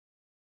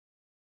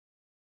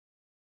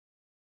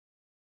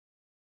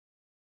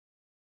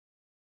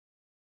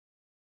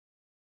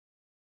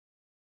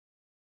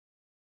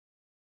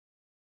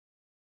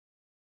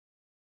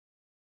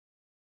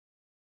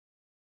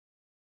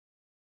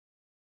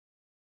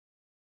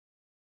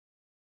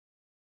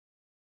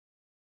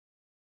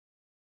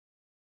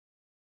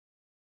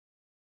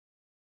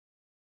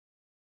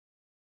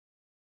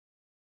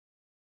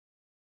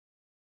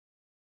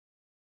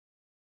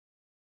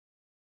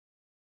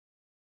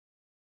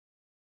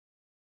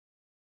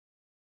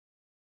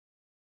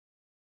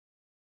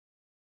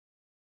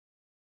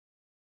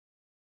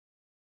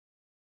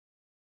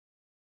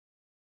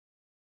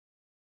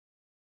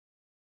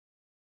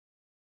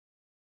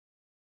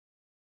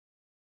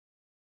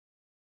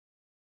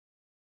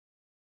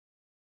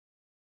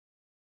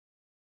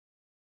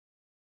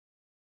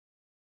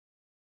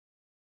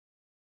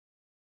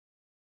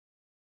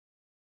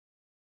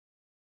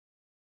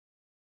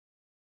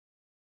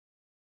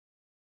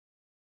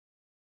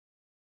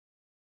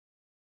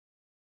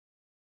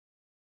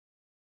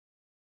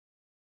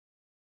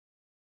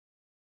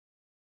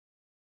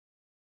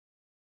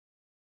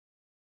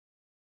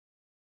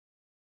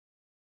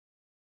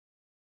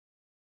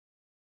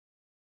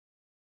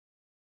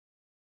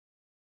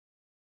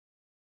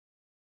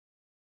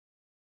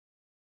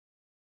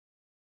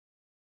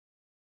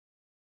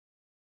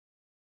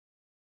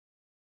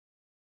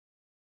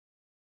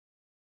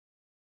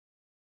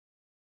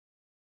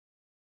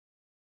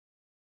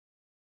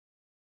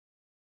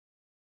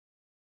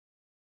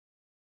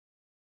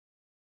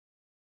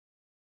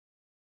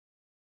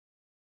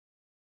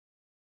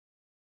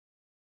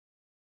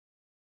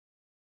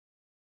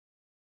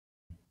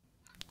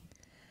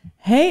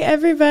Hey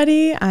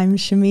everybody, I'm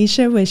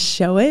Shamisha with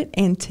Show It,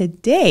 and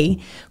today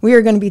we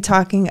are going to be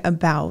talking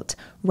about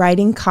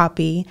writing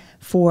copy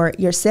for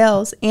your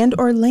sales and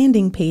or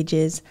landing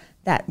pages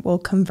that will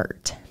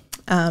convert.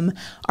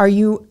 Are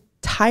you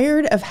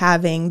tired of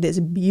having this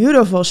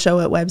beautiful Show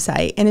It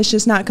website and it's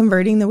just not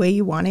converting the way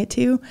you want it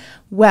to?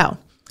 Well,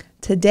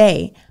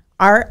 today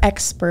our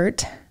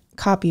expert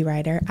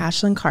copywriter,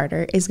 Ashlyn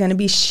Carter, is going to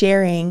be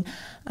sharing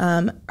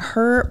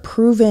her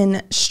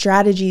proven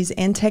strategies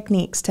and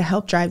techniques to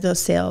help drive those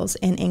sales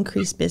and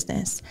increase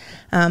business.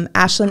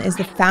 Ashlyn is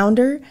the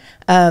founder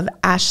of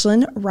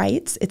Ashlyn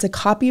Writes. It's a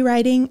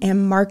copywriting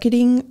and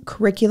marketing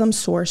curriculum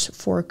source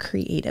for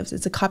creatives.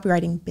 It's a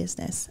copywriting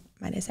business,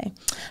 might I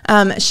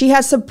say. She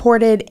has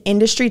supported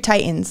industry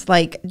titans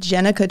like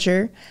Jenna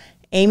Kutcher,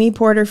 Amy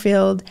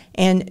Porterfield,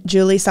 and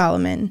Julie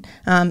Solomon.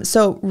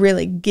 So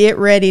really get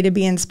ready to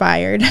be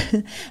inspired.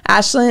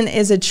 Ashlyn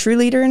is a true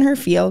leader in her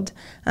field.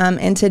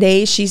 And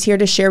today she's here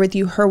to share with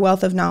you her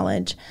wealth of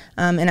knowledge.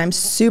 And I'm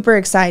super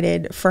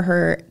excited for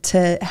her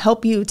to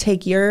help you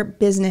take your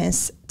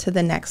business to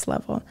the next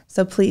level.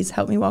 So please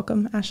help me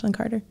welcome Ashlyn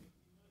Carter.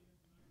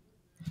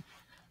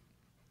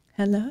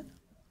 Hello.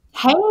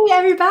 Hey,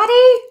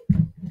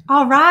 everybody.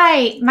 All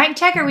right. Mic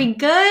check. Are we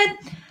good?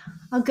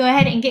 I'll go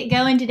ahead and get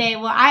going today.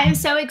 Well, I am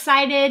so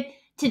excited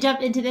to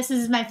jump into this. This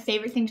is my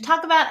favorite thing to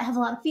talk about. I have a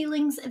lot of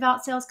feelings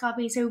about sales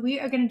copy. So we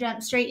are going to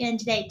jump straight in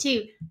today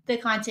to the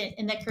content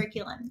and the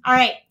curriculum. All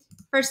right.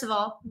 First of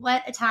all,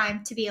 what a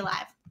time to be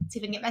alive. Let's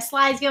see if I can get my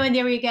slides going.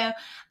 There we go.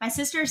 My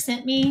sister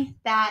sent me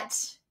that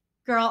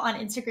girl on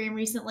Instagram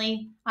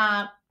recently.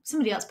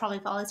 Somebody else probably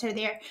follows her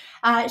there.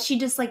 She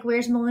just like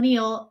wears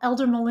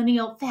elder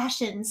millennial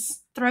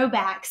fashions,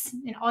 throwbacks,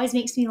 and always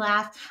makes me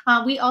laugh.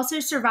 We also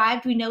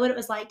survived. We know what it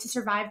was like to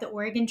survive the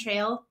Oregon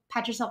Trail.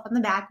 Pat yourself on the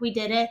back. We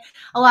did it.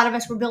 A lot of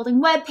us were building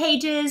web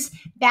pages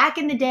back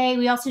in the day.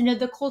 We also know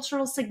the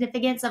cultural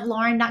significance of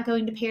Lauren not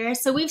going to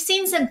Paris. So we've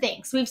seen some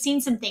things.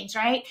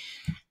 Right?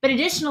 But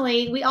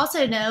additionally, we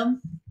also know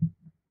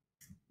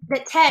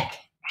that tech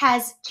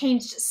has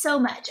changed so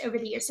much over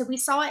the years. So we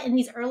saw it in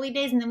these early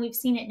days and then we've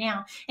seen it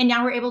now. And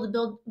now we're able to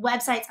build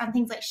websites on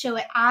things like Show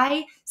It.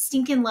 I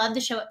stinking love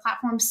the Show It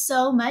platform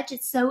so much.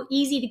 It's so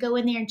easy to go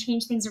in there and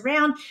change things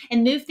around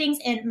and move things.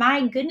 And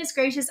my goodness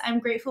gracious, I'm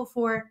grateful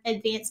for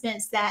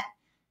advancements that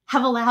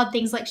have allowed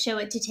things like Show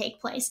It to take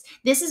place.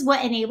 This is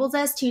what enables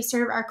us to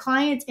serve our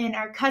clients and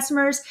our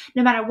customers,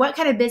 no matter what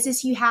kind of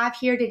business you have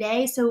here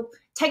today. So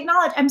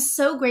technology, I'm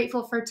so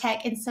grateful for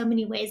tech in so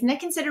many ways. And I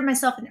consider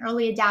myself an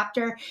early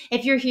adapter.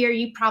 If you're here,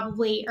 you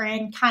probably are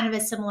in kind of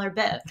a similar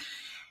boat.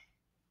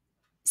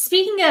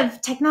 Speaking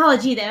of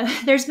technology, though,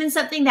 there's been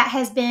something that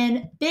has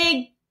been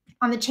big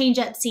on the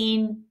change-up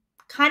scene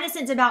kind of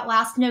since about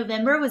last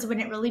November was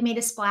when it really made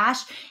a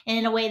splash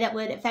in a way that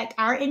would affect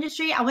our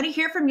industry. I want to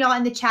hear from y'all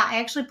in the chat. I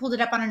actually pulled it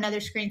up on another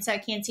screen so I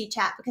can see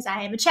chat because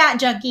I am a chat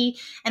junkie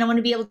and I want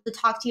to be able to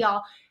talk to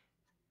y'all.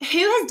 Who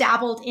has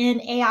dabbled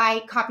in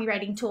AI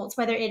copywriting tools,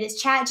 whether it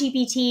is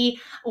ChatGPT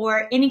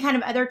or any kind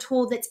of other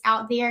tool that's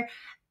out there?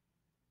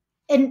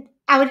 And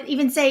I would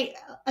even say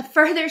a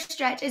further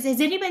stretch is,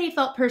 has anybody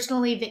felt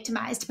personally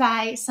victimized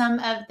by some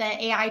of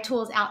the AI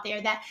tools out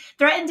there that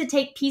threaten to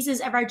take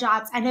pieces of our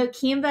jobs? I know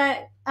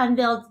Canva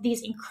unveiled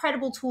these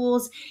incredible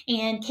tools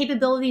and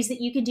capabilities that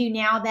you can do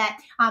now that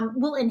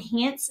will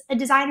enhance a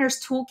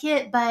designer's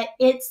toolkit, but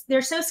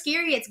they're so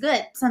scary, it's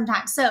good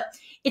sometimes. So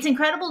it's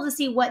incredible to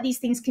see what these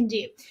things can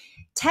do.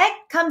 Tech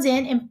comes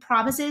in and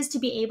promises to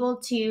be able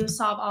to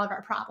solve all of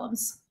our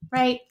problems,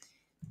 right?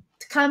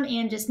 To come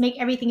and just make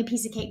everything a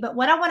piece of cake. But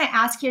what I want to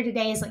ask here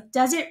today is, like,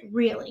 does it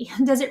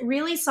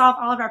really solve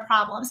all of our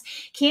problems?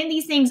 Can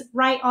these things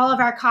write all of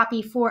our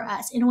copy for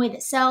us in a way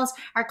that sells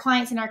our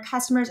clients and our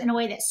customers in a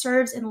way that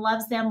serves and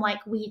loves them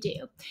like we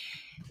do?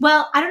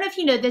 Well, I don't know if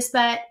you know this,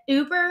 but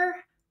Uber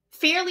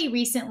fairly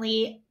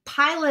recently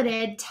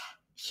piloted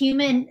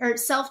human or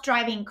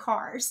self-driving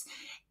cars.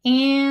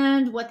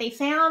 And what they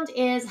found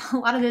is a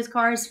lot of those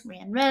cars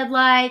ran red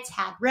lights,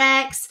 had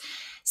wrecks.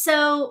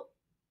 So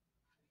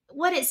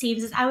what it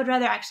seems is I would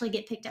rather actually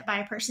get picked up by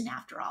a person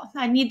after all.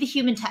 I need the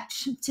human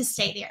touch to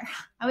stay there.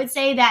 I would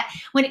say that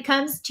when it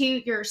comes to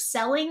your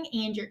selling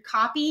and your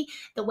copy,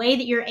 the way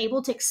that you're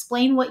able to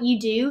explain what you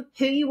do,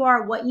 who you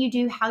are, what you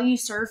do, how you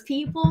serve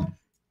people,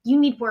 you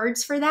need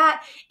words for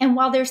that. And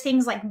while there's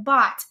things like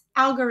bots,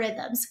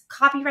 algorithms,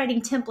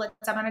 copywriting templates,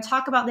 I'm going to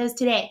talk about those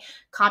today.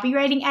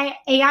 Copywriting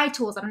AI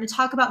tools, I'm going to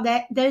talk about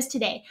those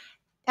today.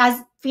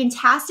 As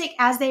fantastic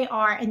as they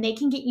are, and they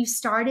can get you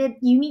started,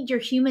 you need your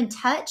human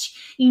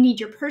touch, you need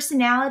your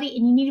personality,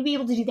 and you need to be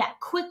able to do that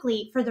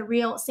quickly for the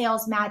real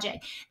sales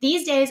magic.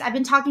 These days, I've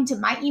been talking to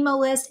my email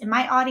list and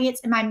my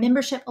audience and my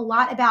membership a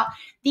lot about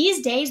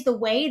these days, the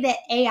way that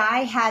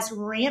AI has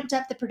ramped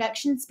up the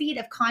production speed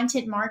of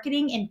content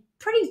marketing and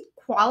pretty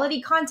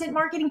quality content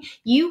marketing.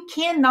 You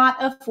cannot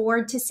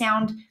afford to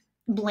sound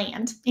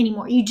bland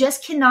anymore. You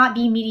just cannot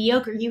be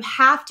mediocre. You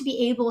have to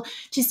be able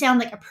to sound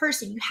like a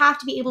person. You have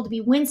to be able to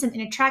be winsome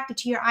and attractive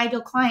to your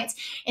ideal clients.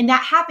 And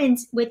that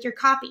happens with your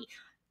copy.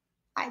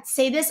 I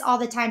say this all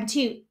the time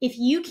too. If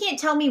you can't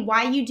tell me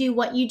why you do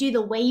what you do,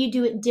 the way you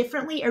do it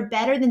differently or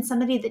better than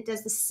somebody that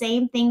does the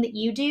same thing that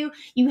you do,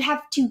 you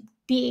have to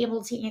be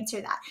able to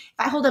answer that.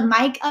 If I hold a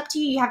mic up to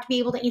you, you have to be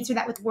able to answer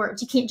that with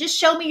words. You can't just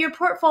show me your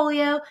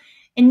portfolio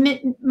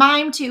and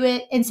mime to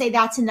it and say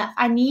that's enough.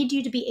 I need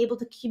you to be able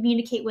to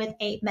communicate with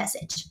a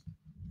message.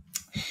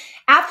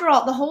 After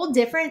all, the whole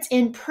difference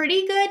in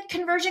pretty good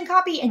conversion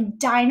copy and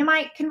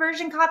dynamite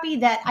conversion copy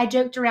that I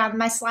joked around in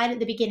my slide at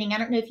the beginning, I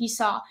don't know if you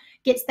saw,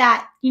 gets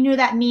that,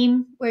 that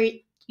meme where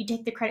you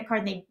take the credit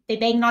card and they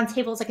bang it on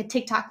tables like a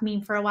TikTok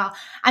meme for a while.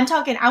 I'm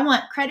talking, I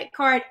want credit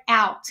card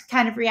out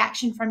kind of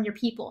reaction from your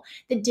people.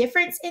 The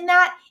difference in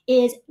that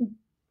is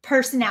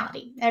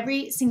personality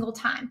every single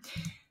time.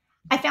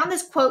 I found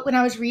this quote when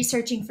I was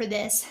researching for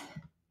this,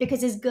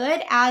 because as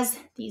good as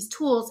these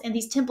tools and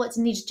these templates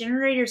and these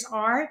generators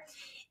are,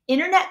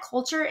 internet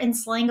culture and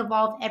slang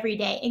evolve every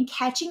day, and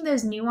catching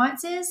those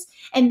nuances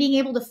and being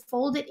able to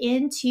fold it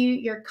into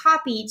your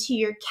copy, to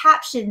your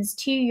captions,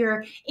 to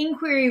your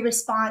inquiry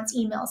response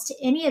emails, to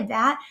any of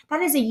that,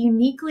 that is a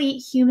uniquely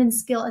human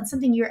skill and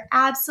something you're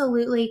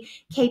absolutely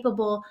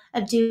capable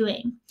of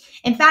doing.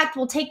 In fact,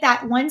 we'll take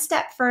that one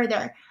step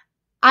further.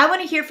 I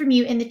want to hear from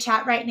you in the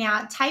chat right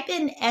now. Type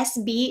in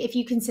SB if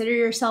you consider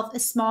yourself a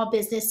small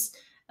business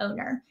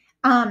owner.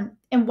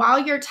 And while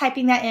you're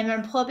typing that in, I'm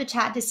going to pull up a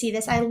chat to see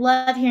this. I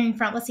love hearing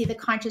from, let's see, the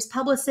Conscious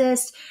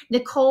Publicist,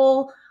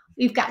 Nicole,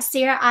 we've got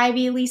Sarah,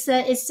 Ivy,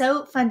 Lisa. It's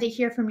so fun to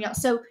hear from y'all.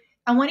 So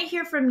I want to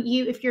hear from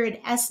you if you're an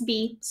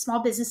SB,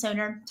 small business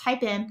owner,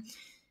 type in.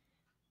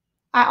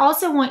 I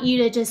also want you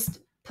to just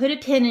put a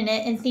pin in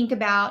it and think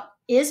about,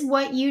 is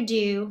what you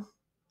do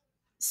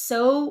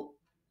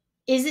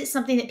is it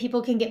something that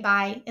people can get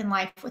by in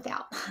life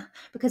without?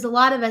 Because a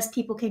lot of us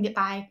people can get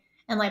by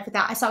in life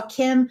without. I saw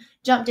Kim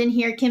jumped in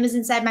here. Kim is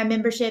inside my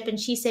membership and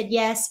she said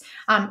yes.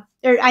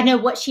 Or I know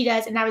what she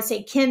does. And I would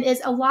say Kim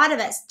is, a lot of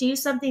us do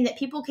something that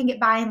people can get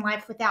by in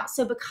life without.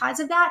 So because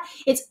of that,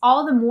 it's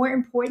all the more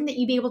important that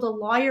you be able to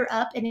lawyer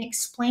up and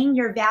explain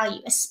your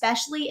value,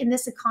 especially in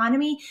this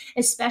economy,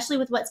 especially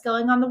with what's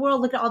going on in the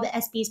world. Look at all the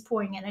SBs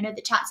pouring in. I know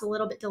the chat's a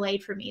little bit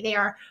delayed for me. They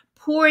are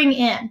pouring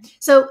in.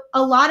 So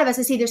a lot of us,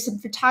 I see there's some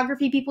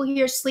photography people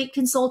here, sleep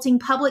consulting,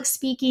 public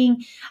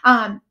speaking.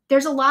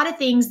 There's a lot of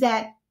things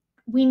that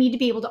we need to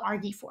be able to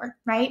argue for,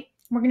 right?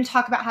 We're going to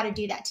talk about how to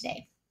do that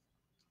today.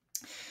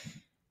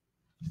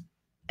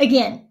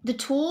 Again, the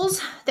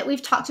tools that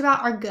we've talked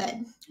about are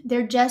good.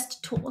 They're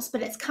just tools,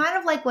 but it's kind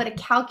of like what a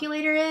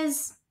calculator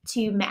is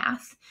to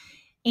math.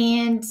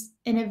 And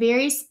in a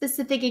very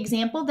specific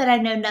example that I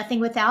know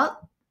nothing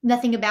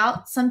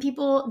about, some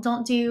people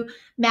don't do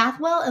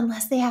math well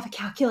unless they have a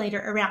calculator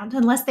around,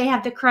 unless they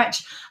have the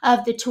crutch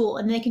of the tool,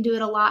 and they can do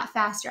it a lot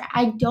faster.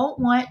 I don't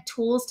want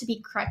tools to be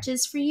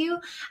crutches for you.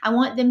 I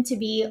want them to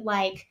be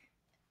like,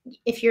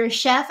 if you're a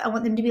chef, I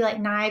want them to be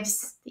like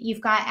knives that you've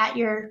got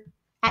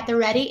at the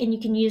ready, and you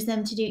can use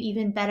them to do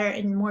even better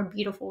and more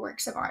beautiful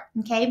works of art,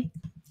 okay?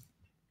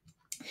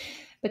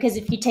 Because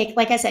if you take,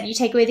 like I said, you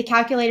take away the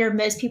calculator,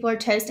 most people are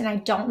toast, and I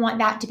don't want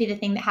that to be the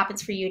thing that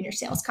happens for you in your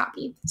sales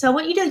copy. So I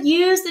want you to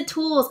use the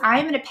tools.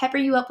 I'm going to pepper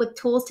you up with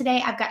tools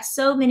today. I've got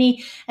so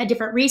many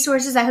different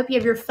resources. I hope you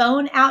have your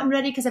phone out and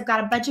ready, because I've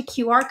got a bunch of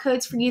QR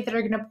codes for you that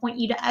are going to point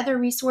you to other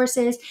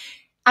resources.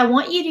 I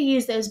want you to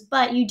use those,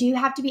 but you do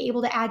have to be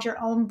able to add your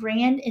own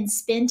brand and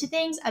spin to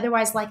things.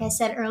 Otherwise, like I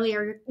said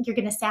earlier, you're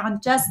going to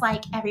sound just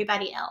like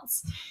everybody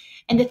else.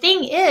 And the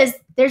thing is,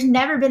 there's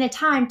never been a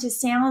time to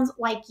sound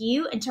like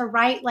you and to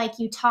write like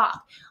you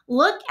talk.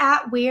 Look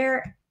at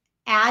where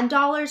ad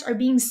dollars are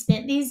being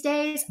spent these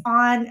days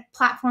on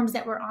platforms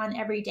that we're on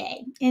every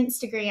day.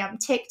 Instagram,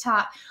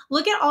 TikTok.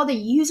 Look at all the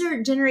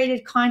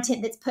user-generated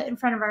content that's put in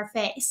front of our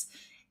face.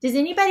 Does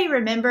anybody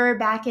remember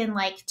back in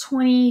like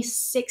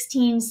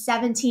 2016,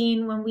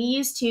 17, when we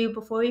used to,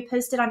 before we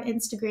posted on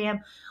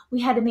Instagram,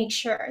 we had to make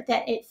sure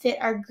that it fit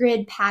our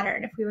grid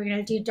pattern. If we were going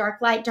to do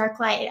dark light,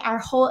 our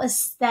whole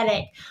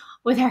aesthetic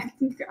with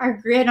our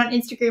grid on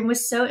Instagram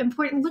was so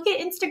important. Look at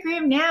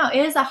Instagram now. It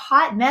is a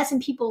hot mess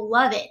and people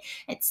love it.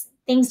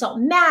 Things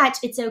don't match.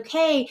 It's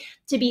okay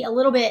to be a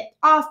little bit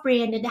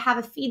off-brand and to have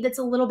a feed that's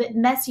a little bit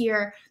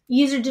messier.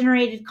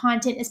 User-generated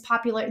content is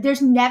popular.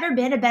 There's never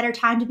been a better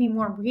time to be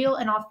more real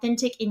and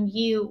authentic in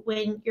you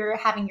when you're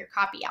having your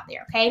copy out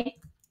there, okay?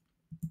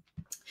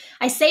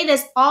 I say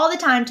this all the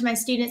time to my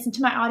students and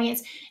to my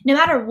audience, no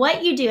matter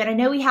what you do, and I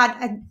know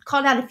I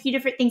called out a few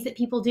different things that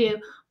people do.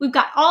 We've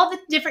got all the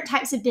different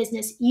types of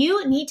business.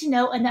 You need to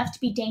know enough to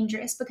be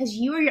dangerous, because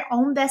you are your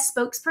own best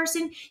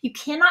spokesperson. You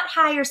cannot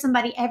hire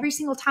somebody every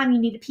single time you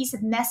need a piece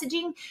of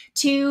messaging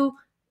to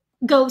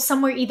go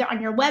somewhere, either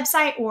on your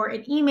website or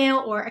an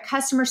email or a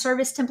customer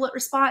service template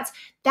response.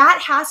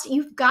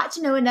 You've got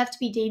to know enough to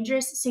be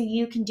dangerous so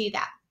you can do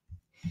that.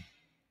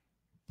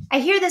 I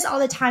hear this all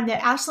the time though,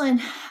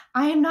 Ashlyn,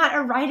 I am not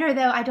a writer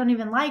though. I don't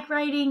even like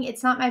writing.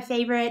 It's not my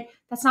favorite.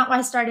 That's not why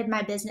I started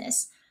my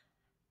business.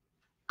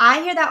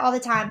 I hear that all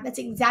the time. That's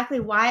exactly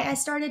why I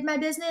started my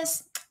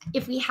business.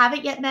 If we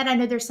haven't yet met, I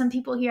know there's some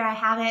people here I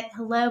haven't.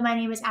 Hello, my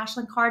name is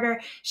Ashlyn Carter.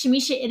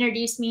 Shamisha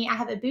introduced me. I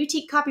have a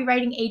boutique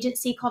copywriting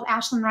agency called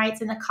Ashlyn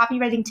Writes and a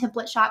copywriting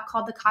template shop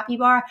called the Copy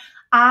Bar.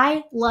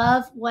 I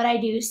love what I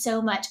do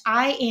so much.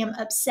 I am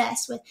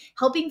obsessed with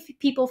helping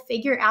people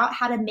figure out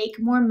how to make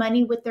more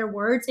money with their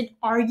words and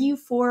argue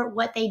for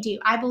what they do.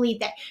 I believe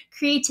that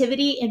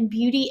creativity and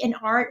beauty and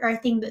art are a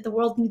thing that the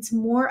world needs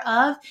more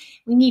of.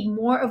 We need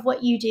more of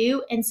what you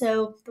do. And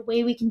so the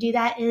way we can do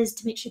that is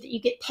to make sure that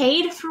you get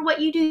paid for what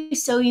you do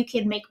so you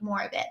can make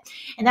more of it.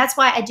 And that's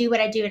why I do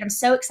what I do. And I'm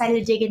so excited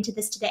to dig into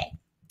this today.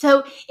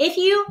 So if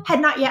you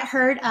had not yet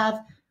heard of,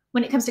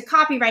 when it comes to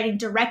copywriting,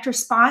 direct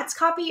response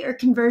copy or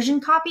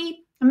conversion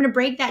copy, I'm going to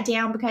break that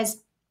down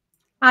because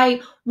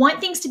I want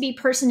things to be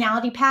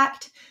personality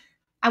packed.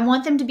 I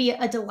want them to be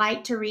a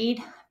delight to read,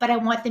 but I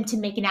want them to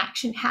make an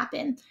action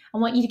happen. I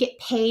want you to get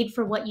paid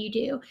for what you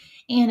do.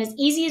 And as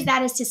easy as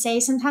that is to say,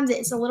 sometimes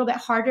it's a little bit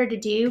harder to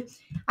do.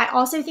 I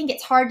also think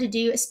it's hard to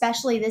do,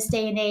 especially this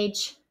day and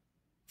age,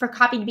 for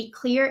copy to be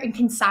clear and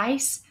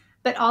concise,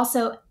 but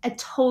also a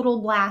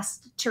total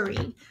blast to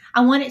read.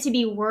 I want it to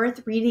be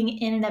worth reading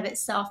in and of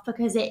itself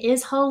because it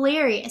is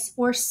hilarious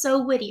or so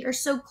witty or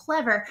so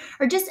clever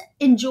or just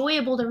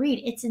enjoyable to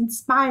read. It's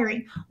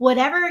inspiring.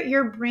 Whatever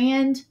your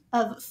brand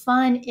of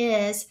fun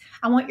is,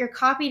 I want your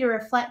copy to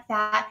reflect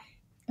that.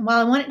 And while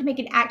I want it to make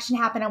an action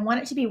happen, I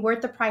want it to be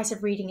worth the price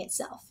of reading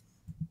itself.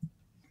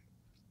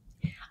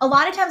 A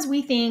lot of times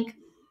we think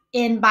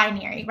in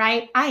binary,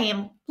 right? I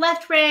am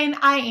left brain,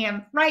 I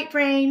am right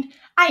brain,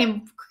 I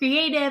am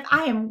creative,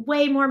 I am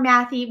way more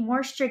mathy,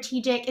 more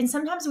strategic. And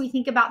sometimes we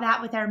think about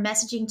that with our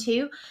messaging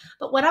too.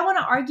 But what I want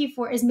to argue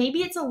for is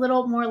maybe it's a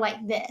little more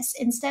like this.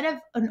 Instead of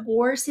an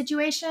or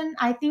situation,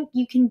 I think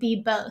you can be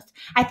both.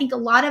 I think a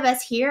lot of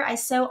us here, I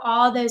saw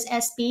all those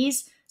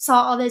SBs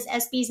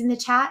in the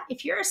chat.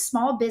 If you're a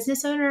small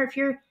business owner, if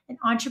you're an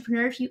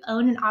entrepreneur, if you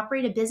own and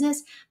operate a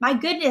business, my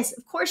goodness,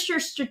 of course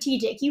you're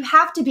strategic. You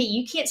have to be.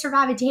 You can't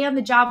survive a day on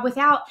the job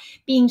without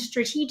being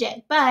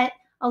strategic. But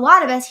a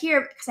lot of us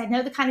here, because I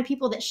know the kind of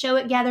people that Show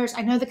It gathers,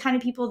 I know the kind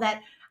of people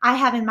that I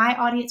have in my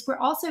audience, we're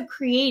also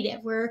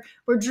creative. We're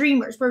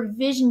dreamers. We're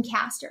vision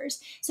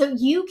casters. So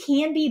you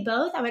can be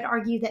both. I would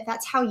argue that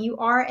that's how you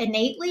are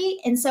innately.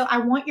 And so I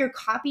want your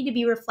copy to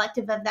be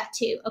reflective of that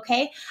too,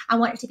 okay? I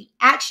want it to be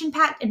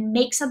action-packed and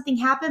make something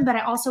happen, but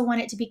I also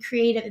want it to be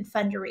creative and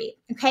fun to read,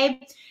 okay?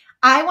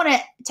 I want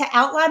to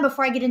outline,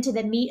 before I get into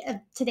the meat of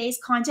today's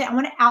content, I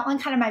want to outline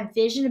kind of my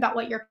vision about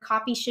what your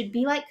copy should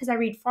be like, because I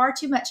read far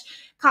too much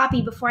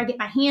copy before I get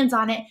my hands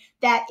on it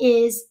that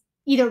is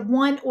either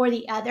one or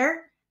the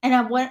other. And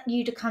I want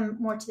you to come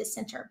more to the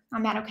center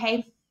on that,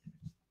 okay?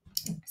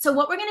 So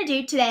what we're going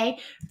to do today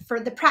for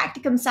the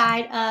practicum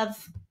side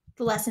of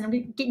the lesson, I'm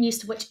getting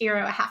used to which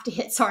arrow I have to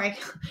hit, sorry.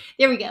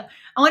 There we go.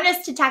 I want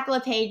us to tackle a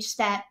page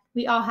that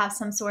we all have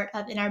some sort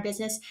of in our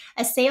business,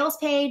 a sales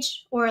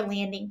page or a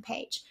landing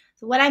page.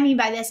 So what I mean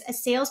by this, a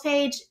sales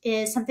page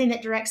is something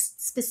that directs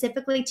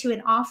specifically to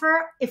an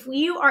offer. If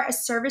you are a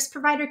service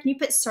provider, can you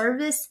put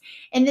service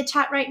in the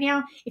chat right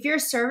now? If you're a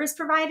service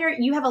provider,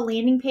 you have a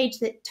landing page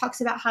that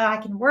talks about how I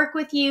can work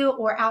with you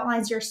or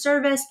outlines your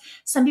service.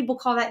 Some people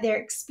call that their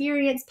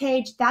experience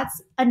page.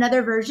 That's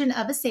another version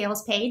of a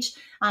sales page.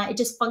 It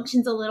just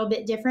functions a little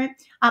bit different.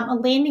 A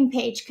landing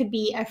page could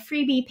be a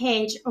freebie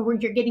page, or where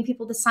you're getting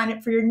people to sign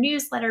up for your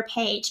newsletter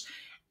page.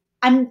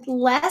 I'm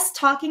less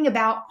talking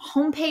about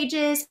home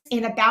pages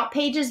and about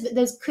pages, but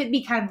those could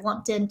be kind of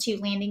lumped into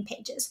landing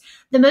pages.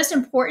 The most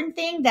important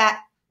thing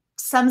that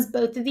sums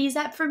both of these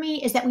up for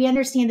me is that we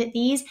understand that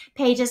these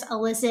pages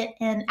elicit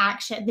an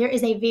action. There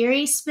is a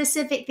very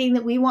specific thing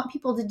that we want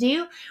people to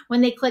do when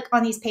they click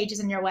on these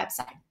pages on your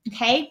website,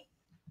 okay?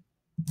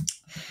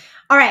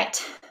 All right.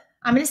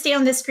 I'm going to stay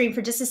on this screen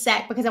for just a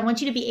sec because I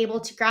want you to be able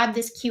to grab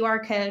this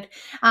QR code.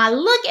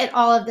 Look at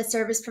all of the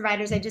service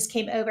providers I just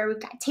came over. We've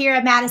got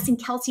Tara, Madison,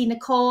 Kelsey,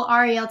 Nicole,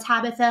 Ariel,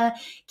 Tabitha,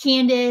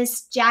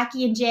 Candace,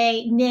 Jackie and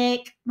Jay,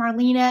 Nick,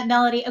 Marlena,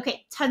 Melody.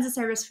 Okay, tons of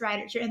service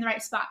providers. You're in the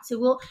right spot. So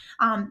we'll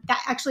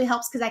that actually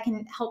helps because I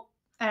can help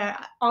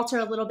alter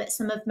a little bit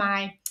some of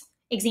my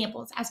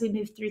examples as we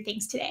move through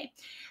things today.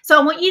 So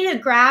I want you to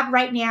grab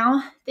right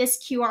now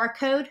this QR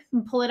code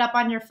and pull it up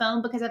on your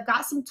phone because I've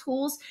got some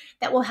tools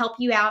that will help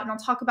you out and I'll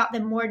talk about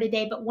them more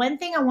today. But one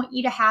thing I want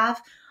you to have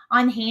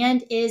on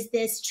hand is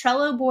this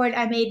Trello board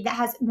I made that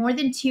has more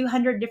than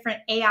 200 different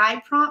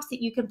AI prompts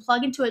that you can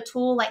plug into a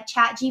tool like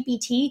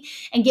ChatGPT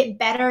and get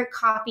better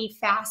copy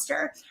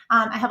faster.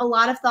 I have a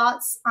lot of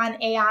thoughts on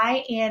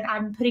AI and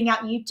I'm putting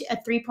out a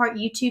 3-part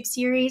YouTube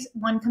series.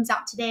 One comes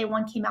out today,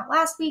 one came out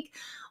last week,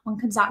 one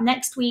comes out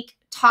next week,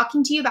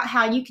 talking to you about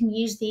how you can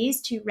use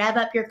these to rev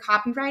up your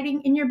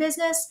copywriting in your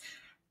business.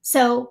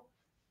 So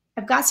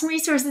I've got some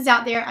resources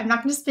out there. I'm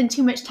not going to spend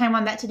too much time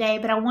on that today,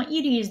 but I want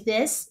you to use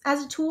this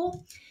as a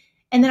tool.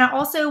 And then I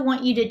also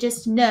want you to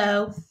just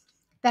know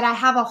that I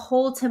have a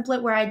whole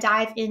template where I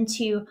dive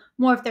into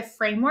more of the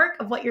framework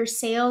of what your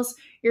sales,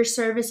 your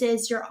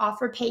services, your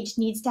offer page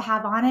needs to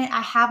have on it.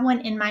 I have one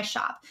in my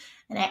shop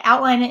and I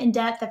outline it in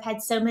depth. I've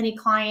had so many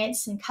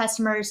clients and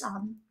customers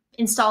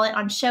install it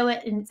on Show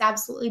It, and it's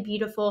absolutely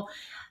beautiful.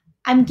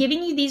 I'm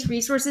giving you these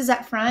resources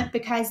up front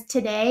because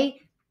today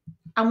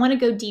I want to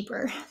go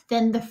deeper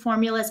than the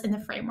formulas and the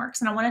frameworks.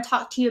 And I want to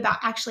talk to you about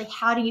actually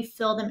how do you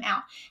fill them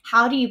out?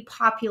 How do you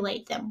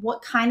populate them?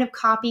 What kind of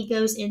copy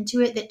goes into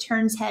it that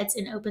turns heads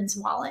and opens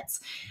wallets?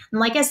 And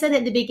like I said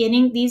at the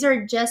beginning, these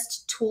are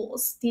just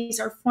tools. These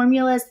are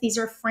formulas. These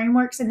are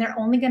frameworks, and they're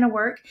only going to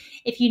work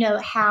if you know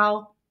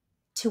how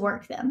to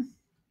work them.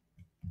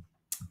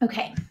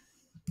 Okay.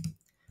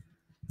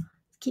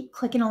 Keep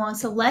clicking along.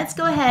 So let's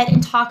go ahead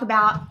and talk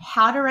about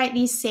how to write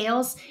these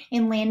sales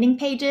and landing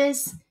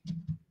pages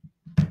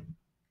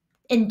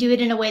and do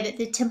it in a way that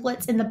the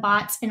templates and the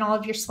bots and all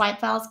of your swipe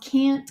files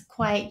can't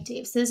quite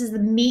do. So this is the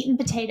meat and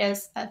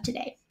potatoes of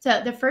today.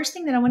 So the first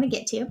thing that I want to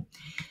get to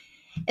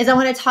is I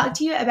want to talk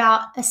to you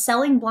about a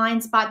selling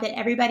blind spot that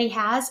everybody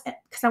has,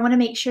 because I want to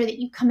make sure that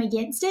you come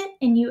against it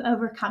and you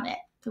overcome it.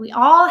 So we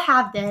all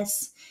have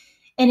this,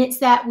 and it's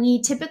that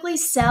we typically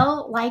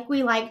sell like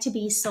we like to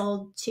be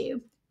sold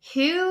to.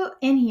 Who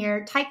in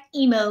here, type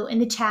emo in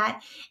the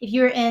chat if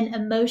you're in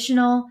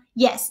emotional.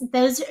 Yes,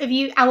 those of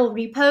you, I will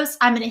repost.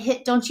 I'm going to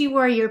hit, don't you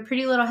worry, your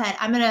pretty little head.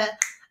 I'm going to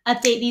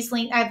update these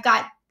links. I've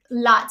got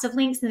lots of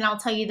links, and then I'll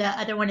tell you the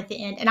other one at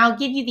the end. And I'll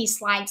give you these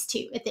slides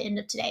too at the end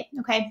of today,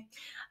 okay?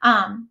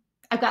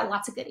 I've got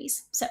lots of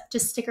goodies, so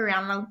just stick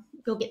around and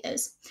you'll get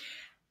those.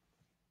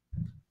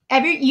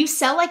 You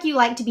sell like you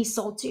like to be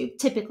sold to,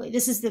 typically.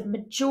 This is the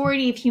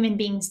majority of human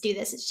beings do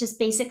this. It's just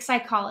basic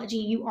psychology.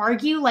 You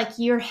argue like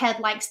your head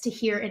likes to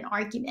hear an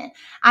argument.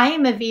 I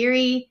am a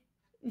very,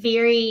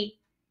 very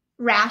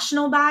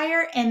rational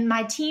buyer, and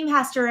my team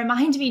has to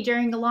remind me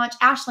during the launch,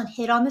 Ashlyn,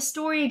 hit on the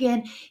story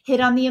again,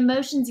 hit on the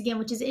emotions again,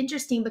 which is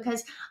interesting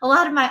because a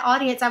lot of my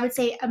audience, I would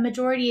say a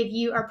majority of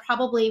you are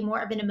probably more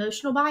of an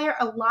emotional buyer.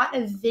 A lot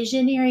of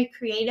visionary,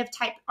 creative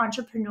type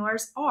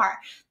entrepreneurs are.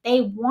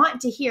 They want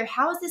to hear,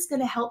 how is this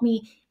going to help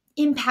me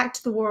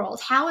impact the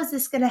world? How is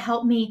this going to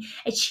help me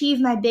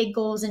achieve my big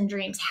goals and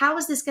dreams? How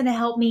is this going to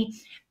help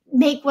me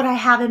make what I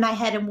have in my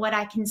head and what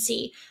I can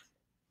see?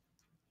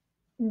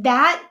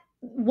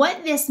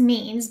 What this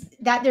means,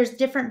 that there's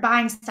different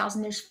buying styles,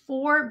 and there's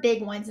 4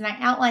 big ones, and I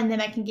outlined them.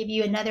 I can give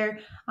you another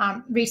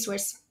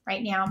resource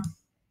right now,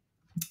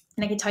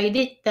 and I can tell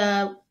you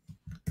that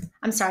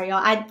I'm sorry,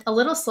 y'all. I'm a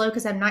little slow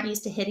because I'm not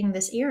used to hitting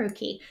this arrow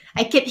key.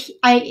 I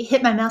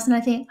hit my mouse and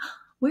I think,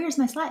 where's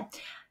my slide?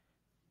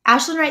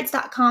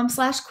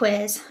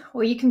 AshlynWrites.com/quiz,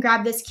 or you can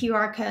grab this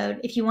QR code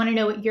if you want to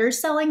know what your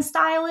selling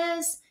style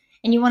is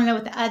and you want to know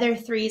what the other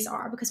 3s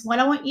are, because what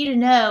I want you to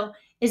know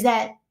is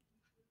that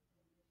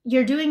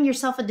you're doing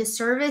yourself a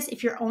disservice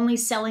if you're only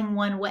selling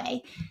one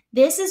way.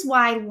 This is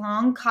why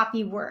long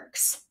copy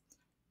works.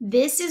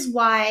 This is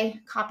why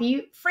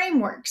copy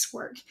frameworks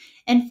work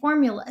and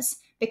formulas,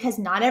 because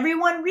not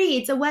everyone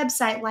reads a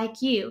website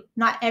like you.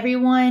 Not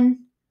everyone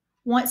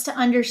wants to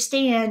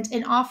understand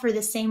and offer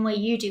the same way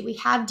you do. We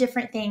have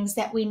different things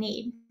that we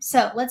need.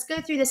 So let's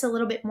go through this a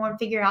little bit more and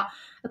figure out,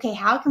 okay,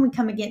 how can we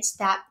come against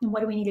that and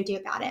what do we need to do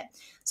about it?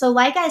 So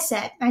like I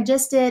said, I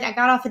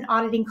got off an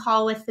auditing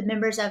call with the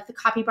members of the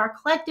P.A.R.I.S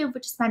Collective,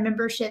 which is my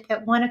membership,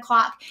 at 1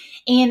 o'clock.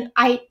 And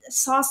I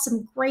saw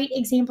some great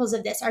examples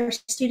of this. Our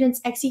students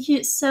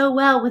execute so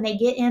well when they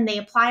get in, they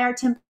apply our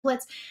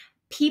templates.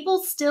 People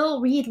still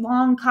read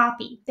long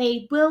copy.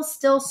 They will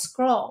still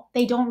scroll.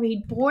 They don't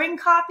read boring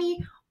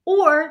copy,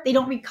 or they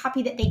don't read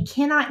copy that they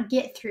cannot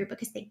get through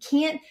because they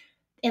can't.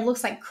 It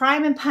looks like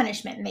Crime and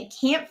Punishment, and they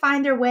can't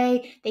find their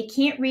way. They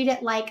can't read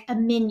it like a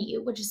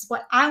menu, which is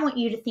what I want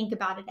you to think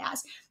about it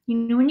as. You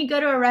know, when you go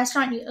to a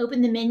restaurant and you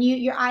open the menu,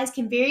 your eyes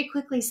can very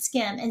quickly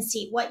skim and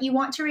see what you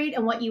want to read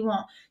and what you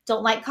won't.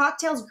 Don't like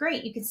cocktails?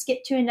 Great. You can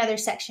skip to another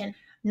section.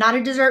 Not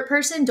a dessert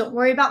person? Don't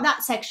worry about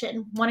that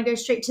section. Want to go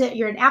straight to,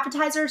 you're an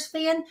appetizers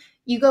fan?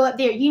 You go up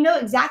there. You know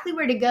exactly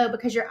where to go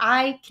because your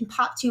eye can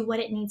pop to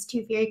what it needs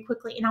to very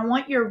quickly. And I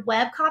want your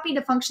web copy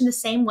to function the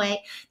same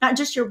way, not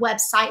just your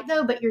website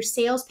though, but your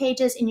sales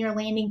pages and your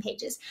landing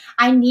pages.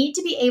 I need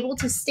to be able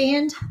to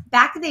stand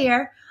back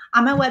there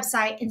on my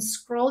website and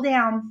scroll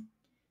down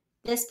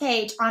this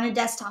page on a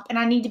desktop, and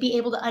I need to be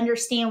able to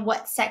understand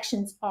what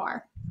sections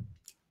are.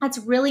 That's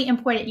really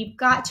important. You've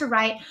got to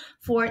write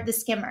for the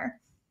skimmer.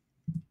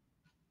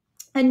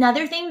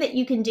 Another thing that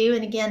you can do,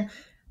 and again,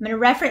 I'm going to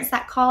reference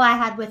that call I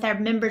had with our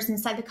members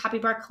inside the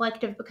P.A.R.I.S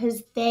Collective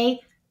because they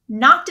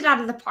knocked it out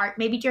of the park.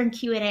 Maybe during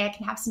Q&A, I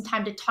can have some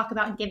time to talk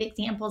about and give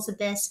examples of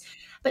this.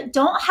 But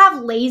don't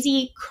have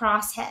lazy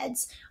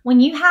crossheads. When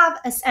you have,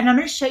 and I'm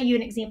going to show you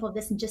an example of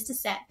this in just a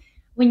sec.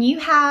 When you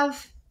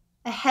have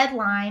a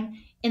headline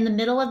in the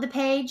middle of the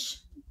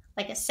page,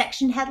 like a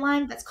section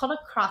headline, that's called a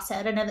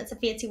crosshead. I know that's a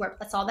fancy word, but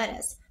that's all that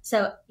is.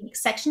 So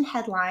section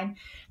headline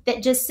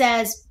that just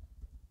says,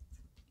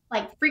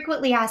 like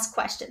frequently asked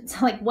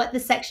questions, like what the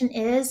section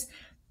is,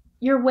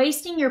 you're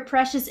wasting your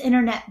precious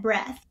internet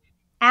breath.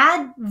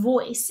 Add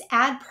voice,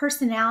 add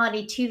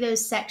personality to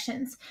those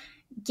sections.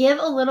 Give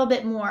a little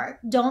bit more.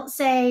 Don't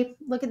say,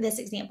 look at this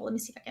example. Let me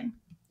see if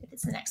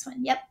it's the next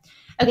one. Yep.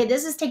 Okay,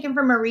 this is taken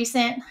from a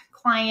recent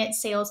client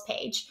sales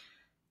page.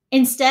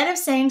 instead of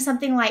saying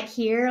something like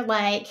here,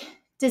 like,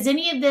 do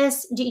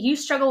you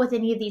struggle with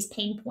any of these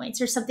pain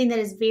points, or something that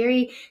is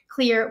very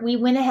clear? We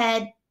went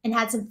ahead and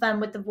had some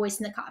fun with the voice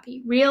and the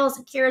copy. Reels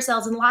and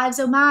carousels and lives,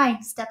 oh my,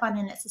 step on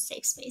in, it's a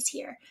safe space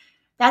here.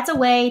 That's a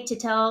way to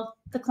tell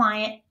the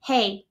client,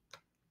 hey,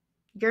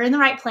 you're in the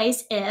right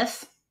place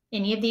if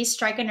any of these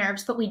strike a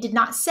nerves, but we did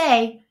not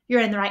say you're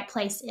in the right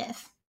place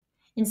if.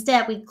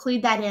 Instead, we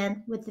include that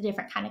in with a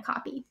different kind of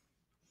copy.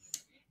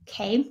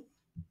 Okay.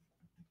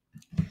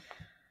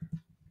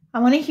 I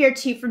want to hear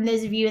too from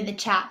those of you in the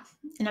chat,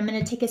 and I'm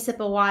going to take a sip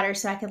of water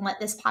so I can let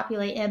this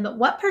populate in, but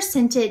what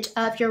percentage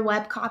of your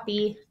web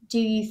copy do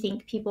you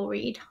think people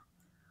read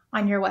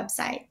on your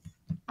website?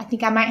 I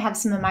think I might have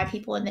some of my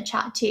people in the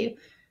chat too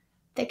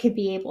that could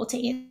be able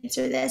to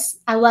answer this.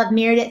 I love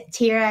Meredith,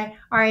 Tira,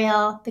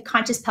 Ariel, the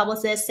conscious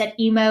publicist said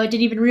emo.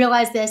 Didn't even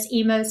realize this.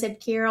 Emo said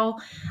Carol.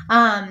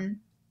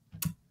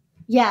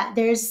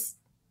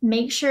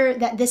 Make sure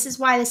that this is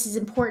why this is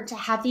important to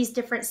have these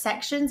different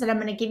sections. And I'm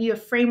going to give you a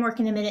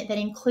framework in a minute that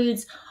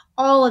includes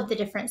all of the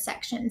different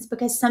sections,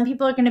 because some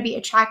people are going to be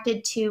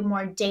attracted to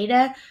more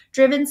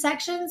data-driven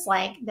sections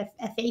like the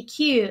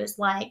FAQs,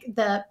 like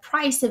the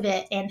price of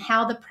it and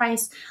how the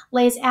price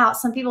lays out.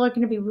 Some people are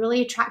going to be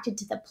really attracted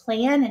to the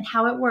plan and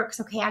how it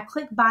works. Okay, I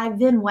click buy,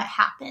 then what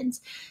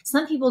happens?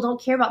 Some people don't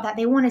care about that.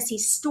 They want to see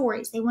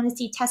stories. They want to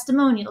see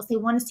testimonials. They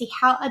want to see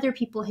how other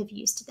people have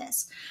used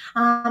this.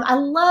 I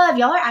love,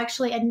 y'all are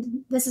actually,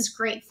 and this is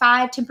great,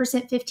 5,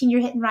 10%, 15, you're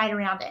hitting right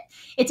around it.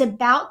 It's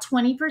about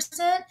 20%.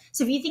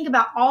 So if you think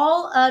about all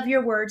of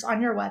your words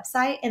on your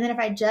website, and then if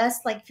I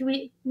just, like,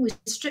 if we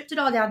stripped it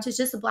all down to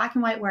just the black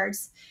and white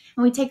words,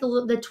 and we take the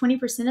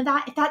 20% of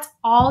that, if that's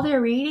all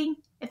they're reading,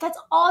 are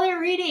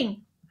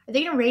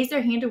they going to raise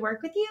their hand to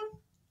work with you?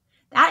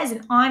 That is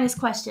an honest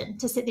question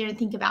to sit there and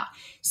think about.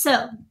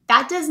 So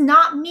that does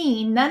not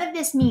mean, none of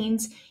this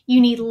means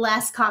you need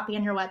less copy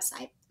on your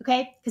website,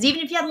 okay? Because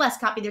even if you had less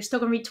copy, they're still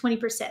going to read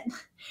 20%.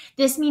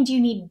 This means you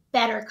need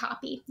better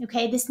copy,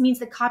 okay? This means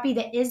the copy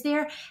that is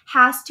there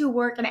has to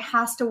work, and it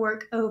has to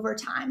work over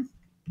time.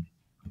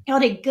 Y'all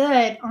did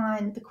good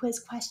on the quiz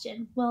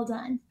question. Well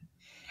done.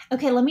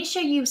 Okay, let me show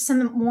you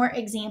some more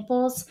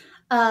examples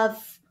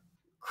of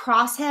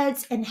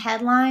crossheads and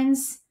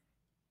headlines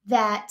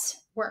that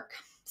work.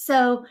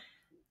 So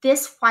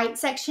this white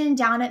section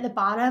down at the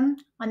bottom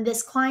on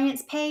this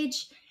client's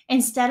page,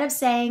 instead of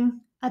saying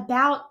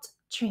about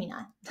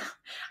Trina,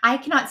 I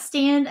cannot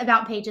stand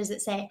about pages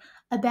that say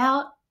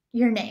about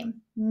your name.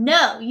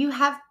 No, you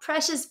have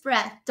precious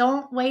breath.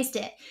 Don't waste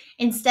it.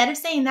 Instead of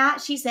saying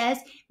that, she says,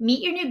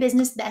 meet your new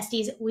business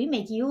besties. We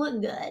make you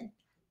look good.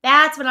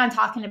 That's what I'm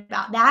talking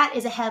about. That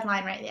is a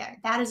headline right there.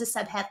 That is a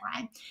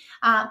subheadline.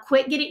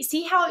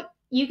 See how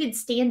you could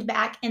stand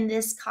back in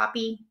this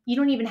copy. You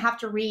don't even have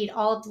to read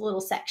all of the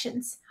little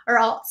sections, or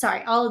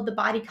all of the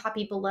body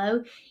copy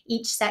below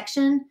each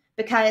section,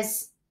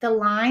 because the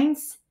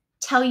lines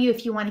tell you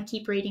if you want to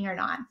keep reading or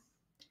not.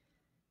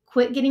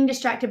 Quit getting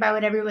distracted by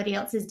what everybody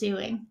else is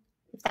doing.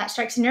 If that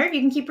strikes a nerve, you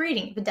can keep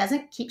reading. If it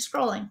doesn't, keep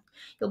scrolling.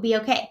 You'll be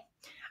okay.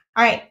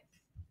 All right.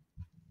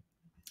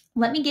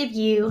 Let me give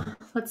you,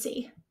 let's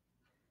see.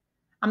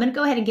 I'm going to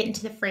go ahead and get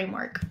into the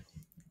framework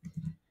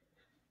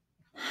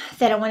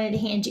that I wanted to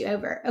hand you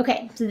over.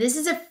 Okay, so this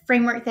is a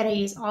framework that I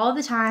use all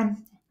the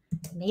time.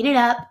 I made it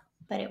up,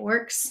 but it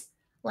works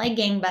like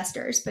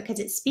gangbusters because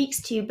it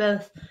speaks to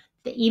both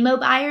the emo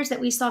buyers that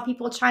we saw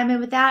people chime in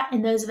with that,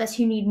 and those of us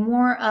who need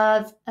more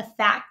of a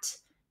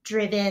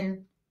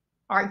fact-driven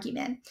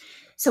argument.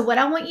 So what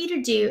I want you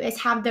to do is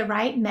have the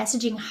right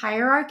messaging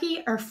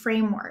hierarchy or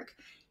framework.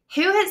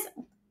 Who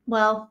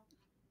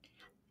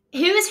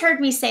has heard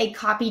me say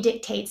copy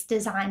dictates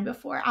design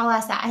before? I'll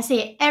ask that. I say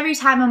it every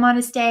time I'm on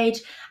a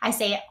stage. I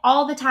say it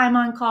all the time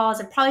on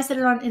calls. I probably said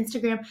it on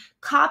Instagram.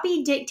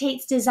 Copy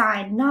dictates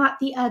design, not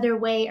the other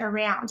way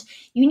around.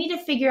 You need to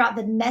figure out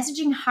the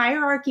messaging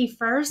hierarchy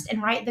first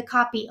and write the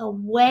copy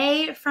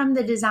away from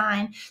the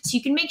design so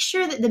you can make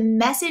sure that the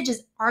message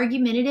is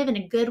argumentative in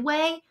a good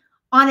way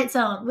on its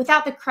own,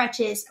 without the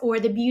crutches or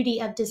the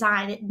beauty of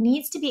design. It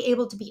needs to be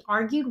able to be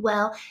argued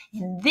well,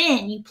 and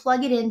then you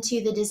plug it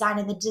into the design,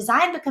 and the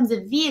design becomes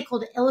a vehicle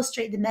to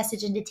illustrate the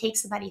message and to take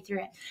somebody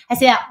through it. I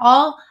say that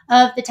all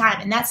of the time,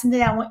 and that's something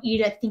that I want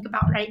you to think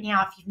about right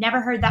now if you've never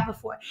heard that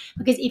before.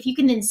 Because if you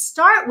can then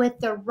start with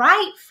the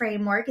right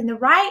framework and the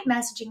right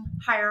messaging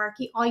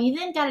hierarchy, all you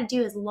then got to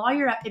do is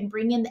lawyer up and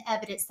bring in the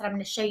evidence that I'm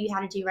going to show you how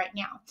to do right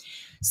now.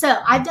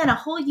 So I've done a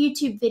whole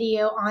YouTube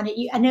video on it.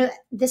 I know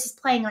this is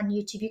playing on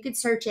YouTube. You could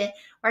search it,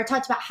 where I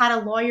talked about how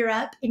to lawyer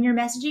up in your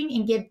messaging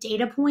and give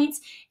data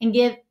points and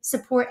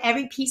support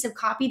every piece of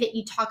copy that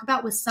you talk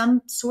about with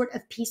some sort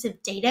of piece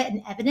of data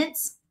and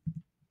evidence.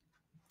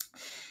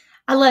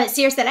 I love it.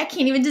 Sarah said, I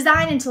can't even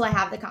design until I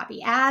have the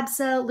copy.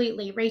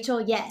 Absolutely.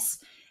 Rachel,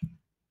 yes.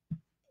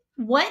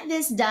 What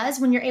this does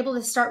when you're able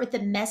to start with the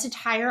message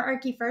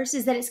hierarchy first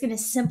is that it's going to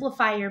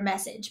simplify your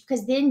message,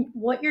 because then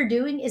what you're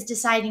doing is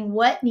deciding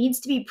what needs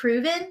to be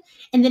proven,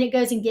 and then it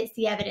goes and gets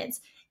the evidence.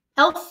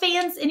 Elf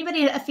fans,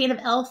 anybody a fan of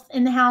Elf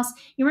in the house?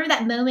 You remember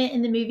that moment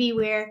in the movie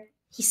where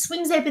He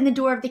swings open the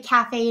door of the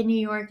cafe in New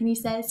York and he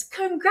says,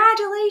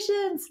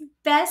 "Congratulations,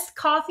 best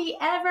coffee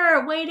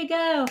ever, way to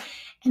go."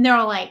 And they're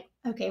all like,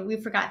 "Okay, we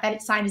forgot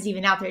that sign is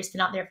even out there. It's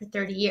been out there for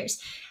 30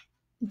 years.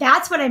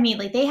 That's what I mean.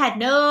 Like, they had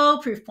no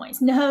proof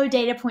points, no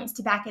data points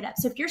to back it up.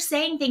 So if you're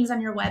saying things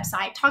on your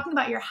website, talking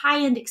about your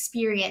high-end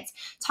experience,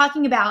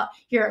 talking about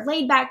your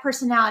laid-back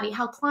personality,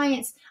 how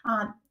clients,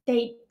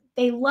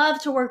 they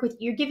love to work with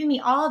you, you're giving me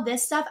all of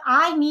this stuff,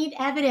 I need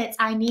evidence.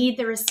 I need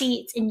the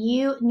receipts, and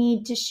you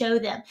need to show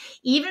them.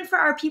 Even for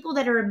our people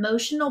that are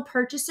emotional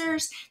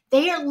purchasers,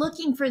 they are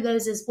looking for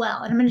those as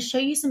well. And I'm going to show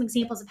you some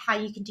examples of how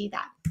you can do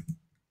that.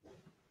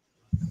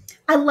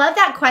 I love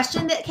that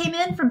question that came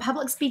in from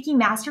Public Speaking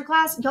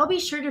Masterclass. Y'all be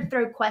sure to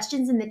throw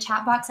questions in the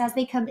chat box as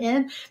they come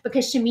in,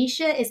 because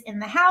Shamisha is in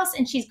the house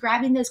and she's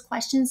grabbing those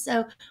questions.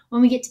 So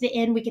when we get to the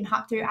end, we can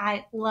hop through.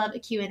 I love a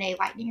Q&A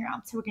lightning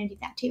round, so we're going to do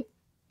that too.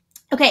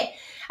 Okay,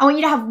 I want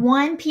you to have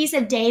one piece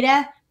of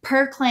data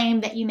per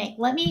claim that you make.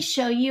 Let me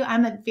show you.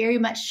 I'm a very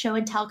much show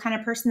and tell kind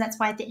of person. That's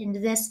why at the end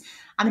of this,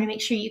 I'm going to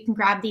make sure you can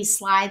grab these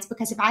slides,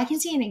 because if I can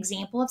see an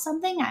example of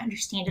something, I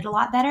understand it a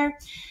lot better.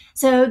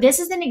 So this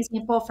is an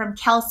example from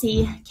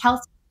Kelsey.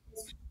 Kelsey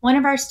is one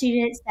of our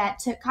students that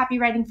took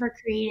copywriting for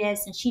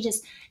creatives, and she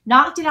just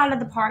knocked it out of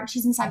the park.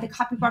 She's inside the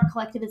Copy.R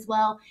Collective as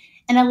well.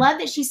 And I love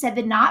that she said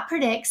the Knot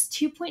predicts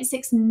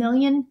 2.6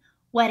 million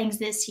weddings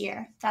this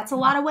year. That's a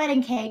lot of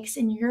wedding cakes,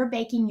 and you're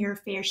baking your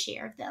fair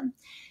share of them.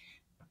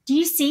 Do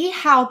you see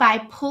how by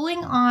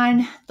pulling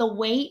on the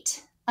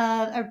weight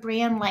of a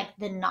brand like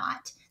the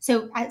Knot?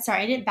 So,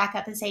 sorry, I didn't back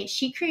up and say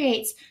she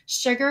creates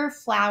sugar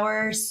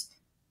flowers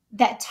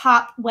that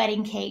top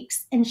wedding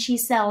cakes, and she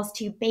sells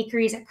to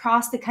bakeries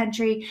across the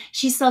country.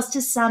 She sells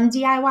to some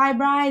DIY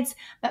brides,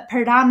 but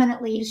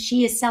predominantly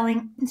she is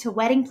selling to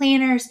wedding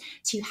planners,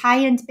 to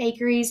high-end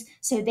bakeries,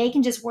 so they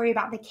can just worry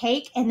about the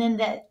cake, and then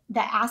the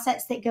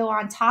assets that go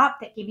on top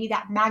that give you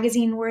that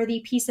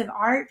magazine-worthy piece of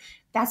art,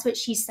 that's what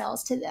she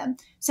sells to them.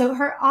 So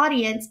her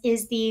audience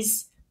is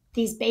these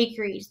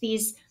bakeries,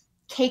 these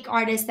cake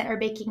artists that are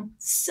baking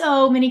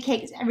so many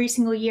cakes every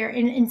single year.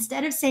 And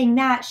instead of saying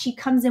that, she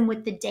comes in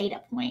with the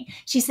data point.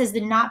 She says the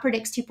Knot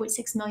predicts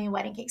 2.6 million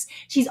wedding cakes.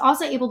 She's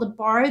also able to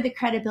borrow the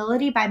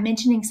credibility by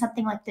mentioning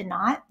something like the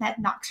Knot. That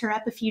knocks her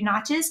up a few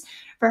notches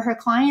for her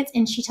clients,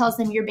 and she tells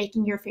them you're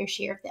baking your fair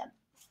share of them.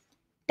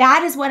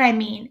 That is what I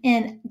mean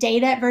in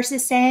data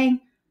versus saying,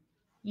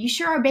 you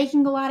sure are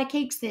baking a lot of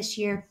cakes this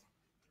year.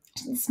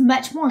 It's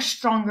much more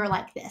stronger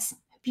like this.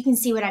 Hope you can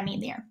see what I mean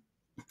there.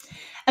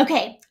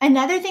 Okay,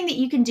 another thing that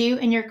you can do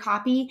in your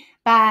copy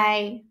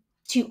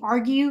to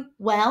argue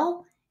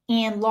well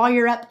and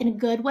lawyer up in a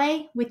good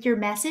way with your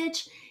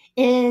message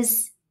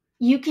is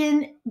you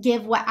can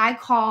give what we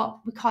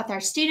call it with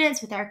our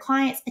students, with our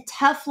clients, a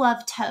tough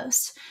love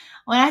toast.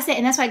 When I say,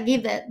 and that's why I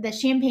gave the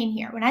champagne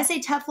here. When I say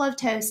tough love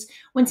toast,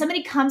 when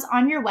somebody comes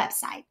on your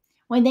website,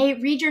 when they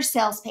read your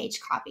sales page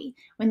copy,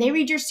 when they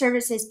read your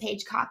services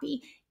page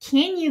copy,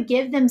 can you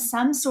give them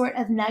some sort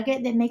of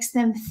nugget that makes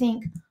them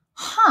think,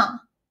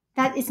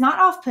 that it's not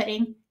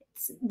off-putting,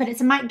 but it's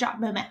a mic drop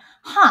moment.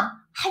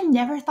 I've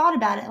never thought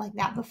about it like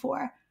that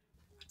before.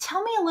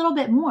 Tell me a little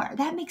bit more.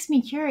 That makes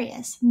me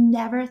curious.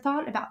 Never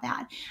thought about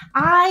that.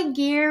 I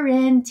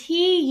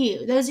guarantee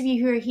you, those of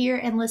you who are here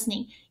and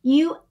listening,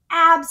 you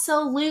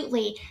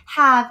absolutely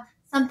have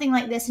something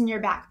like this in your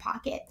back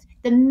pocket.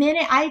 The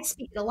minute I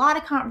speak at a lot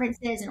of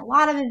conferences and a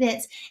lot of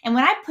events, and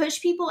when I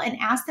push people and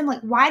ask them,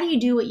 like, why do you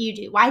do what you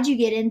do? Why'd you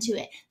get into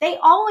it? They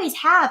always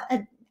have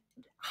a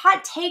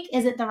hot take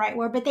isn't the right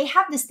word, but they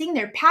have this thing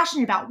they're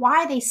passionate about,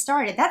 why they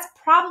started. That's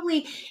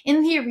probably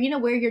in the arena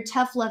where your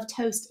tough love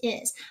toast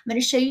is. I'm going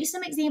to show you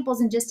some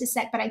examples in just a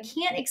sec, but I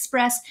can't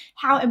express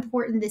how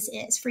important this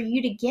is for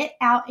you to get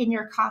out in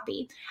your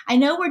copy. I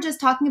know we're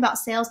just talking about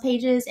sales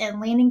pages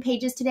and landing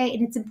pages today,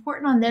 and it's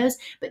important on those,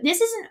 but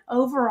this is an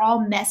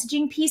overall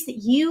messaging piece that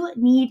you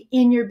need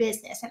in your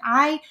business. And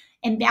I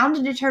am bound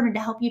and determined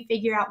to help you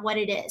figure out what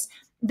it is.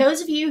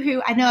 Those of you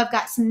who, I know I've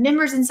got some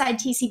members inside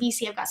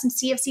TCBC, I've got some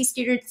CFC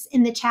students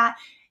in the chat,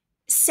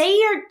 say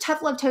your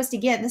tough love toast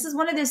again. This is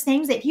one of those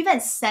things that if you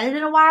haven't said it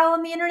in a while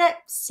on the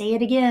internet, say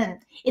it again.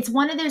 It's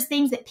one of those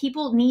things that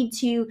people need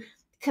to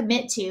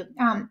commit to.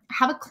 I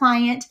have a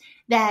client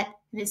that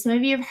some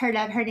of you have heard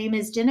of. Her name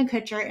is Jenna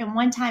Kutcher, and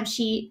one time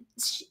she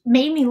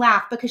made me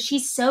laugh because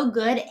she's so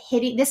good at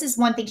hitting. This is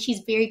one thing she's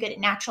very good at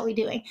naturally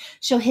doing.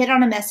 She'll hit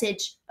on a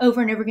message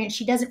over and over again.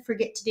 She doesn't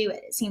forget to do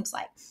it, it seems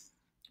like.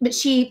 But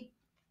she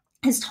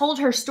has told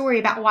her story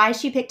about why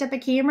she picked up a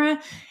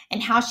camera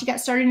and how she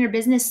got started in her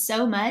business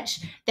so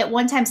much that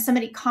one time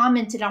somebody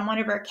commented on one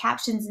of her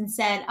captions and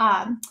said,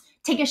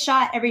 take a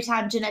shot every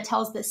time Jenna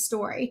tells this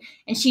story.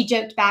 And she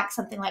joked back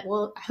something like,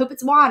 well, I hope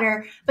it's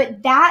water.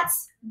 But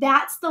that's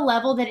the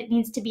level that it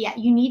needs to be at.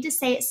 You need to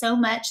say it so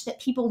much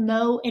that people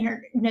know and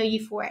know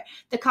you for it.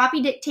 The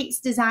copy dictates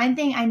design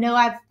thing, I know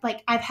I've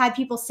had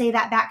people say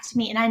that back to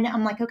me, and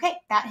I'm like, okay,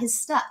 that has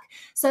stuck.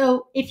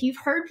 So if you've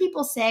heard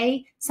people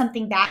say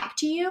something back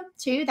to you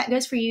too, that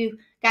goes for you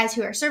guys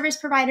who are service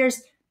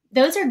providers.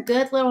 Those are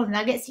good little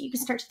nuggets that you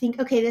can start to think,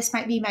 okay, this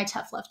might be my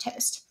tough love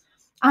toast.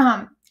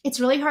 it's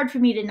really hard for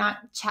me to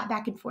not chat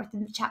back and forth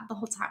in the chat the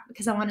whole time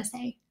because I want to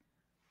say,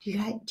 do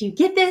you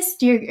get this?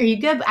 Are you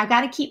good? But I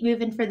got to keep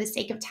moving for the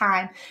sake of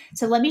time.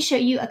 So let me show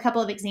you a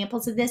couple of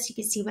examples of this. You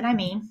can see what I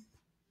mean.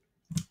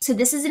 So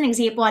this is an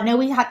example. I know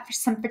we have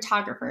some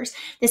photographers.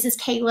 This is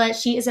Kayla.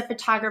 She is a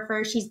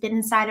photographer. She's been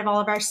inside of all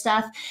of our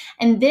stuff.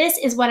 And this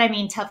is what I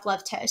mean, tough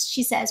love toast.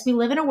 She says, we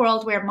live in a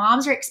world where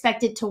moms are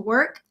expected to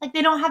work like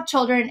they don't have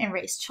children and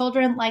raise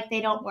children like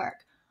they don't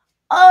work.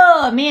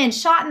 Oh man,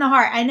 shot in the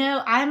heart. I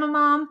know I'm a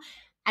mom.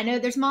 I know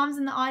there's moms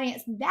in the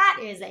audience. That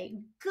is a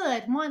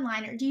good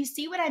one-liner. Do you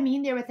see what I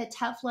mean there with a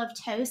tough love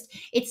toast?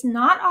 It's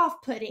not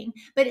off-putting,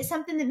 but it's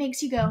something that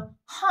makes you go,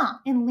 huh,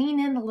 and lean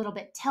in a little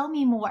bit. Tell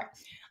me more.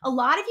 A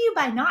lot of you,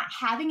 by not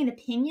having an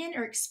opinion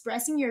or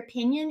expressing your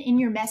opinion in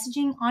your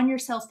messaging on your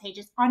sales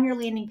pages, on your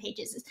landing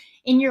pages,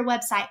 in your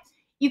website,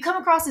 you come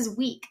across as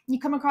weak. You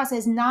come across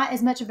as not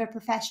as much of a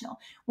professional.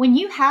 When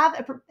you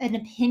have an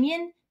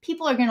opinion,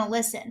 people are going to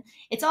listen.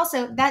 It's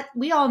also that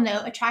we all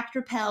know attract,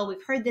 repel.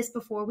 We've heard this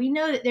before. We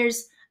know that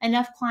there's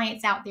enough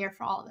clients out there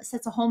for all of us.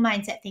 That's a whole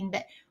mindset thing.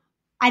 But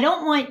I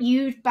don't want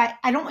you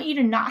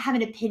to not have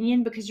an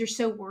opinion because you're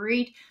so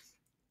worried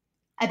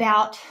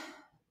about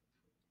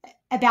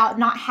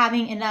not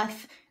having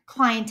enough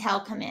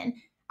clientele come in.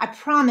 I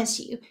promise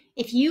you,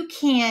 if you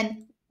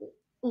can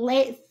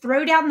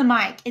throw down the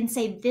mic and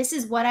say, this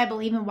is what I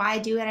believe and why I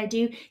do what I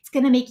do, it's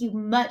going to make you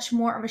much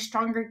more of a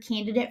stronger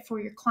candidate for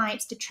your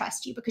clients to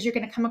trust you because you're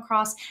going to come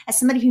across as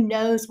somebody who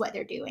knows what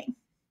they're doing.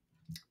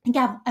 I think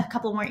I have a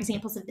couple more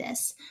examples of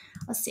this.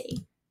 Let's see.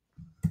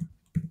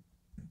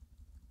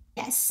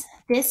 Yes,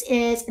 this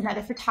is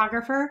another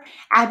photographer,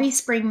 Abby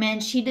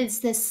Springman. She does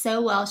this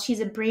so well. She's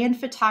a brand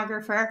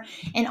photographer.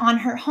 And on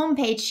her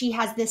homepage, she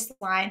has this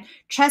line,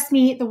 trust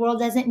me, the world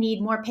doesn't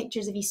need more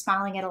pictures of you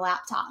smiling at a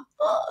laptop.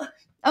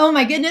 Oh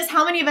my goodness.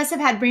 How many of us have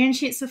had brand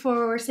shoots before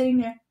where we're sitting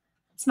there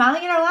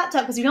smiling at our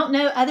laptop because we don't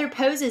know other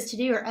poses to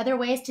do or other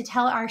ways to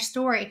tell our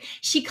story?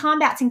 She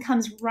combats and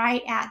comes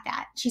right at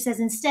that. She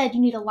says, instead, you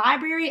need a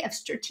library of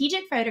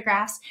strategic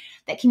photographs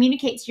that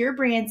communicates your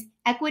brand's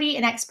equity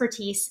and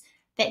expertise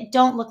that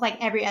don't look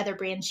like every other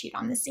brand shoot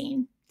on the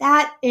scene.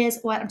 That is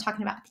what I'm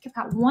talking about. I think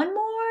I've got one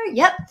more.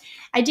 Yep,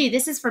 I do.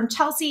 This is from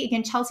Chelsea.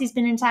 Again, Chelsea's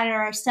been inside of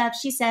our stuff.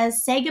 She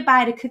says, say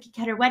goodbye to cookie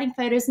cutter wedding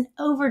photos and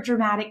over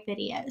dramatic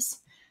videos.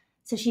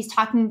 So she's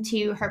talking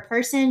to her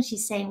person.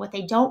 She's saying what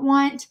they don't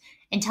want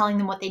and telling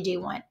them what they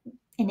do want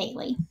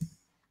innately.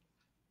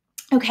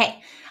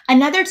 Okay,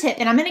 another tip,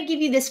 and I'm going to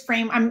give you this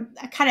frame. I'm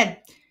kind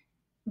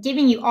of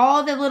giving you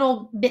all the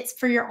little bits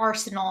for your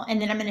arsenal, and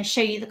then I'm going to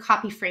show you the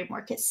copy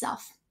framework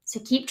itself. So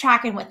keep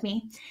tracking with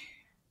me.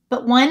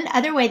 But one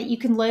other way that you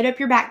can load up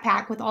your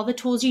backpack with all the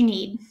tools you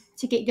need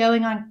to get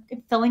going on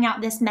filling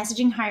out this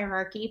messaging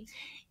hierarchy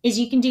is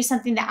you can do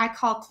something that I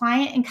call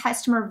client and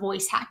customer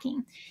voice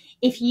hacking.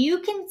 If you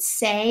can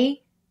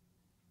say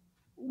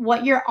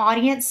what your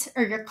audience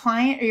or your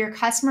client or your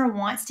customer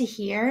wants to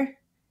hear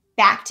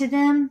back to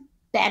them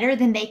better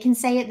than they can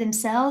say it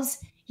themselves,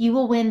 you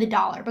will win the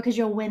dollar because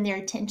you'll win their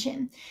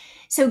attention.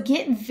 So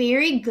get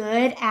very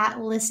good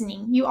at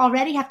listening. You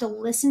already have to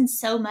listen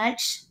so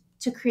much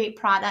to create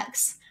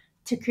products,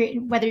 to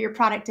create whether your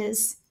product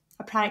is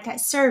a productized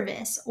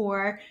service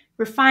or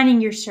refining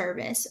your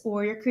service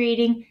or you're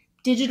creating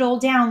digital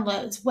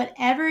downloads,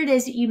 whatever it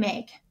is that you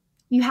make,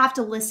 you have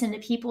to listen to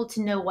people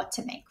to know what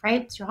to make,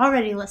 right? So you're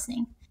already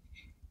listening.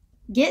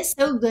 Get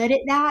so good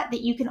at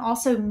that you can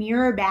also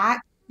mirror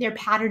back their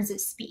patterns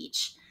of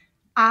speech.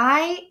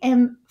 I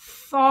am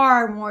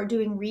far more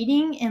doing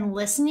reading and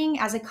listening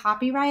as a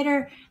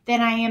copywriter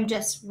than I am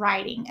just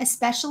writing,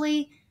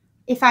 especially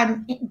if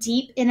I'm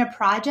deep in a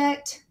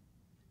project.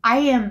 I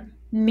am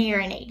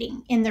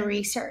marinating in the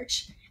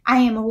research. I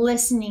am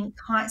listening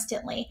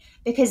constantly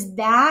because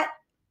that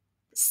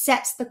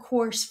sets the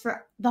course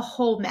for the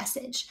whole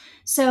message.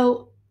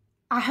 So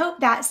I hope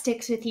that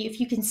sticks with you. If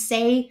you can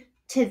say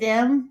to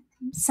them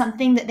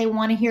something that they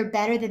want to hear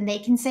better than they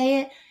can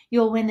say it,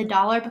 you'll win the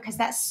dollar because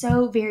that's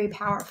so very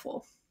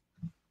powerful.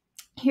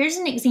 Here's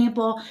an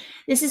example.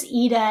 This is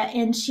Ida,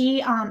 and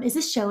she is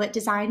a Show It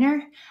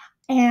designer.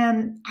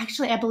 And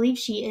actually, I believe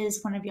she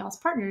is one of y'all's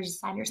partner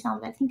designers now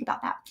that I think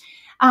about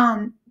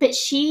that. But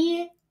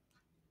she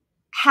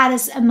had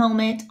a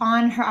moment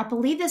on her, I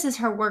believe this is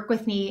her Work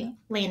With Me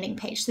landing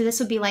page. So this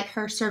would be like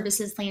her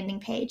services landing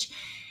page.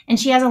 And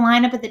she has a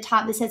line up at the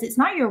top that says, it's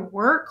not your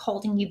work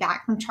holding you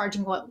back from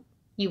charging what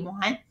you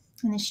want.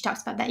 And then she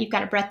talks about that. You've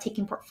got a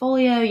breathtaking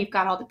portfolio. You've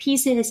got all the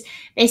pieces.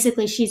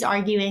 Basically, she's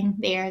arguing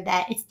there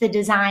that it's the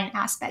design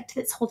aspect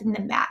that's holding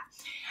them back.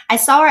 I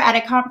saw her at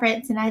a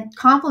conference and I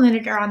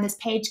complimented her on this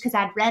page because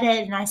I'd read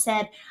it. And I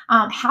said,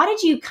 how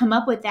did you come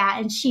up with that?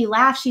 And she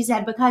laughed. She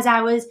said, because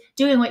I was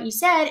doing what you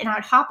said, and I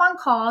would hop on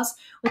calls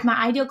with my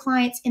ideal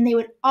clients and they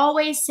would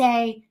always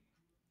say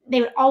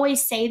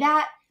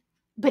that,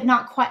 but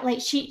not quite. Like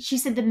she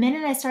said, the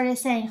minute I started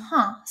saying,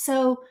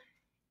 so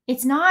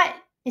it's not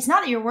It's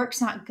not that your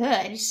work's not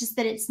good. It's just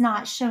that it's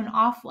not shown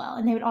off well.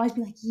 And they would always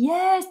be like,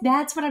 yes,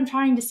 that's what I'm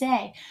trying to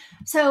say.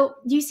 So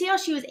do you see how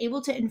she was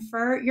able to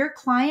infer your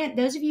client,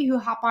 those of you who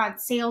hop on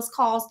sales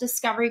calls,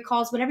 discovery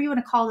calls, whatever you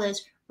want to call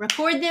those,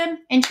 record them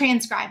and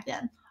transcribe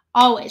them.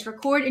 Always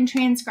record and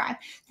transcribe.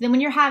 Then when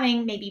you're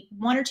having maybe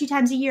 1 or 2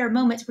 times a year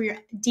moments where you're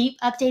deep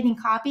updating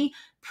copy,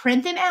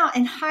 print them out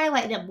and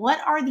highlight them. What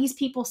are these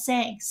people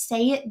saying?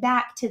 Say it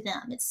back to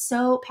them. It's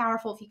so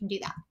powerful if you can do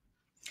that.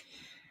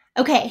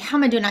 Okay, how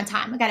am I doing on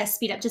time? I got to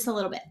speed up just a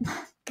little bit.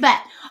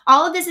 But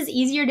all of this is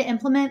easier to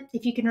implement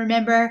if you can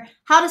remember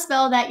how to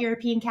spell that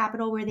European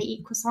capital where they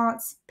eat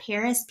croissants,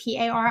 Paris,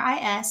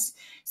 P.A.R.I.S.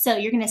 So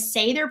you're going to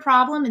say their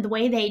problem in the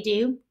way they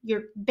do.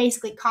 You're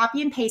basically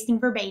copy and pasting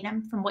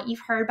verbatim from what you've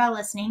heard by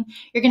listening.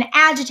 You're going to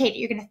agitate it.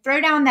 You're going to throw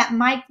down that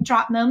mic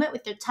drop moment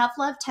with their tough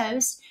love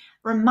toast.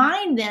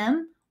 Remind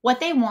them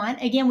what they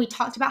want. Again, we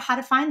talked about how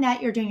to find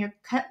that. You're doing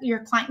your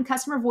client and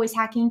customer voice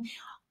hacking.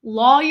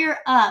 Lawyer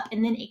up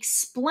and then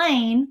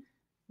explain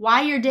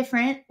why you're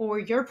different or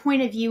your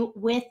point of view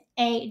with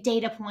a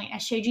data point. I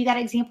showed you that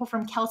example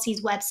from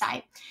Kelsey's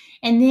website.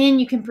 And then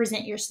you can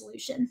present your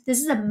solution. This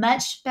is a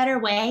much better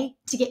way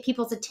to get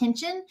people's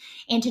attention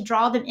and to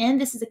draw them in.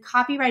 This is a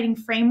copywriting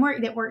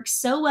framework that works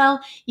so well.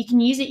 You can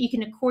use it. You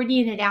can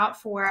accordion it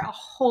out for a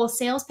whole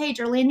sales page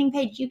or landing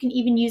page. You can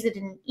even use it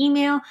in an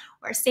email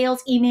or a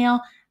sales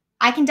email.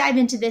 I can dive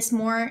into this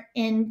more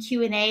in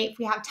Q&A if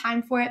we have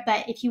time for it,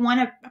 but if you want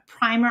a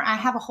primer, I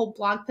have a whole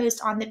blog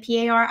post on the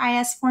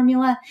P.A.R.I.S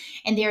formula,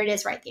 and there it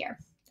is right there.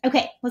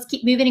 Okay, let's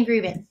keep moving and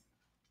grooving.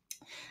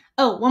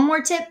 Oh, one more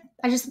tip.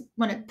 I just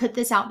want to put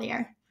this out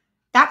there.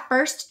 That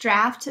first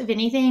draft of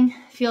anything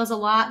feels a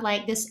lot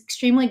like this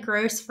extremely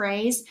gross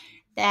phrase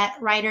that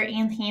writer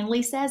Anne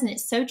Handley says, and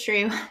it's so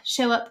true,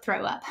 show up,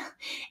 throw up.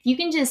 You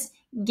can just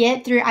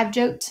get through, I've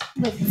joked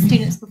with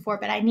students before,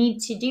 but I need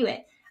to do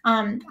it.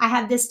 I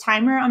have this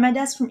timer on my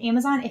desk from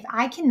Amazon. If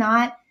I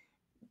cannot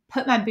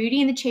put my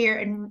booty in the chair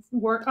and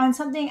work on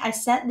something, I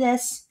set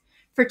this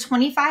for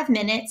 25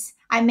 minutes.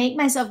 I make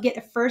myself get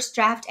the first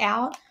draft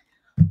out,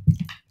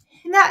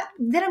 and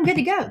then I'm good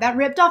to go. That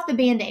ripped off the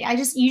Band-Aid.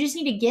 You just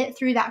need to get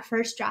through that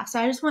first draft. So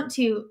I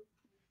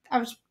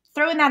was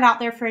throwing that out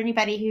there for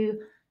anybody who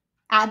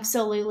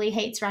absolutely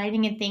hates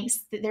writing and thinks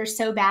that they're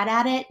so bad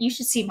at it. You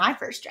should see my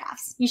first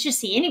drafts. You should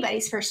see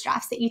anybody's first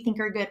drafts that you think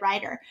are a good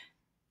writer.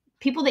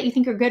 People that you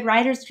think are good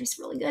writers are just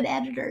really good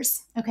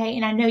editors, okay?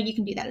 And I know you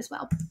can do that as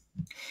well.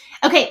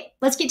 Okay,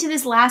 let's get to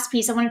this last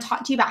piece. I want to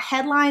talk to you about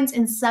headlines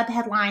and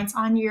subheadlines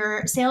on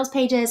your sales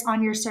pages,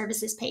 on your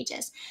services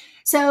pages.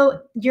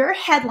 So your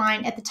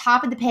headline at the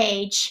top of the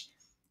page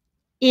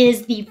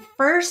is the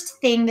first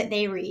thing that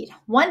they read.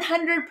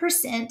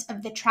 100%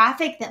 of the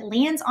traffic that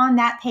lands on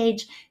that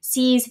page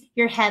sees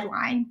your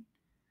headline.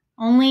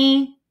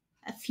 Only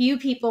a few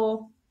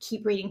people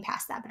keep reading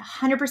past that, but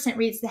 100%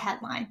 reads the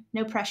headline.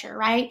 No pressure,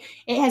 right?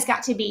 It has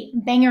got to be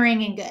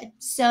bangering and good.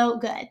 So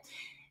good.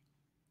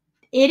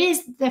 It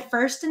is the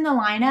first in the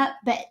lineup,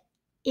 but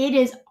it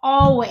is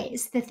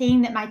always the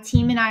thing that my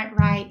team and I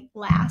write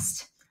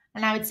last.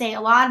 And I would say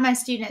a lot of my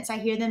students, I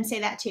hear them say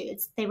that too.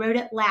 They wrote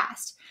it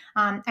last.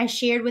 I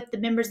shared with the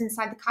members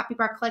inside the Copy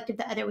Bar Collective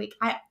the other week.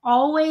 I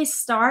always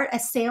start a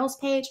sales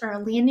page or a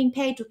landing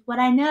page with what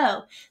I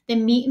know, the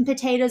meat and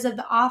potatoes of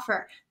the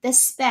offer, the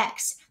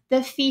specs,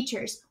 the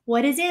features,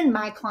 what is in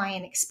my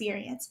client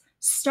experience.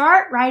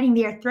 Start writing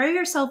there. Throw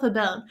yourself a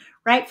bone.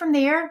 Right from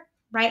there,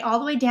 write all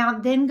the way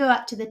down, then go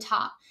up to the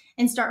top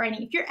and start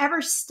writing. If you're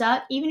ever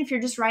stuck, even if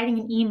you're just writing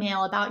an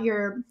email about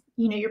your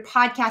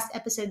podcast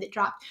episode that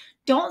dropped,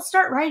 don't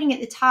start writing at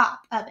the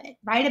top of it.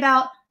 Write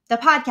about the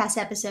podcast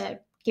episode.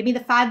 Give me the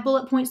 5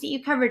 bullet points that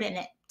you covered in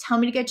it. Tell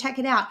me to go check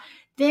it out.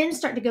 Then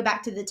start to go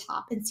back to the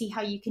top and see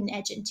how you can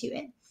edge into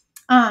it.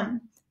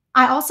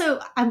 I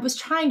was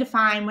trying to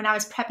find, when I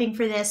was prepping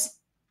for this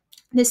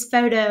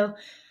photo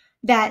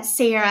that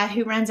Sarah,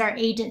 who runs our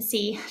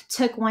agency,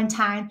 took one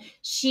time.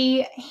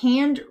 She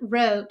hand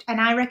wrote, and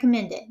I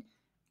recommend it.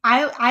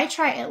 I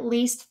try at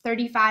least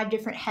 35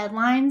 different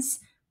headlines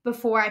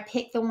before I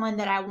pick the one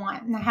that I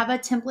want. And I have a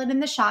template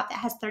in the shop that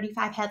has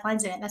 35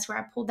 headlines in it. That's where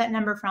I pulled that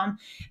number from.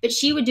 But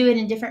she would do it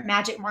in different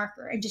magic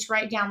marker and just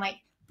write down like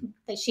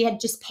she had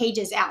just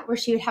pages out where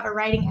she would have a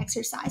writing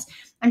exercise.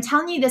 I'm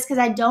telling you this because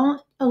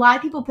a lot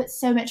of people put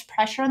so much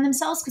pressure on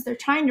themselves because they're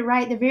trying to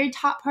write the very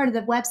top part of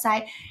the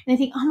website and they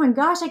think, oh my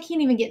gosh, I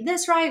can't even get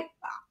this right.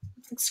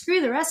 Screw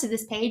the rest of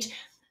this page.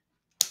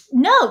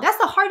 No, that's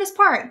the hardest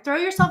part. Throw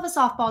yourself a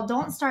softball.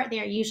 Don't start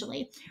there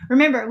usually.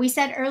 Remember, we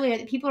said earlier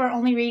that people are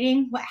only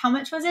reading, how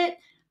much was it?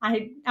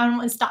 I don't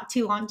want to stop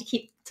too long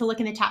to look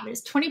in the chat, but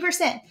it's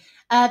 20%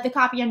 of the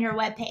copy on your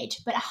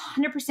webpage, but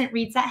 100%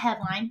 reads that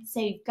headline. So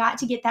you've got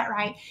to get that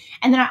right.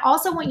 And then I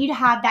also want you to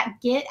have that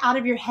get out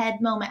of your head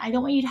moment. I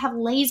don't want you to have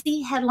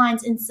lazy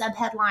headlines and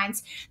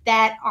subheadlines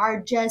that are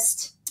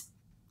just,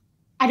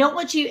 I don't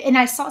want you, and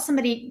I saw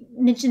somebody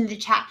mention in the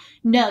chat,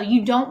 no,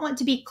 you don't want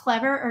to be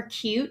clever or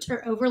cute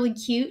or overly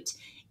cute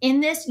in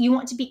this. You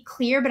want to be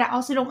clear, but I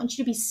also don't want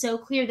you to be so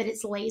clear that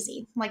it's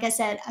lazy. Like I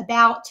said,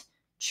 about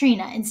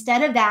Trina.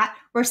 Instead of that,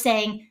 we're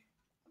saying,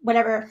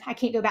 whatever. I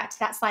can't go back to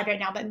that slide right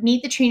now, but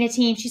meet the Trina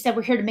team. She said,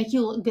 we're here to make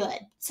you look good.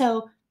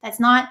 So that's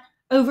not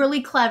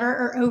overly clever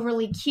or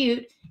overly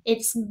cute.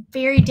 It's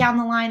very down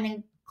the line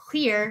and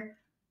clear,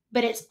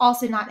 but it's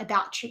also not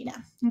about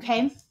Trina.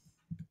 Okay.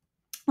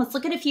 Let's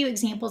look at a few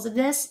examples of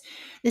this.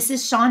 This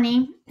is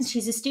Shawnee.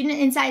 She's a student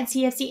inside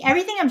CFC.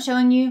 Everything I'm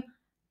showing you,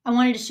 I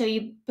wanted to show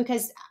you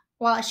because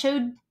while I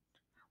showed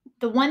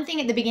the one thing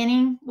at the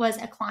beginning was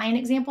a client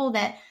example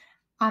that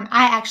I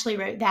actually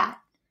wrote that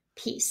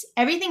piece.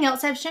 Everything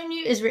else I've shown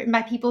you is written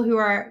by people who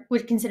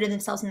would consider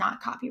themselves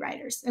not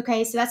copywriters.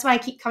 Okay, so that's why I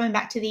keep coming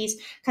back to these,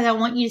 because I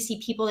want you to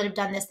see people that have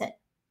done this that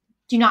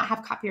do not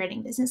have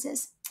copywriting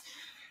businesses.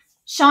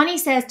 Shawnee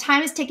says,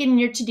 time is ticking and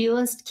your to-do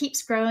list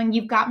keeps growing.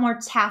 You've got more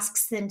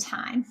tasks than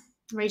time.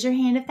 Raise your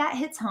hand if that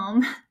hits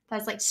home.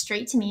 That's like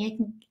straight to me. I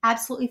can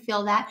absolutely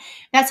feel that.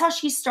 That's how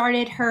she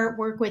started her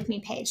Work With Me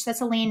page.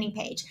 That's a landing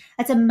page.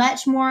 That's a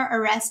much more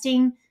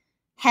arresting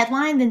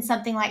headline than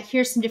something like,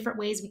 here's some different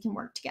ways we can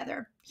work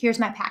together. Here's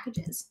my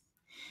packages.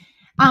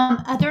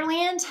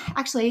 Otherland,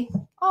 actually,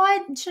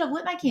 I should have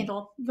lit my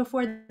candle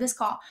before this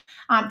call.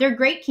 They're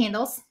great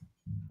candles.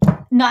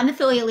 Not an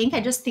affiliate link. I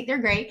just think they're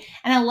great.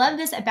 And I love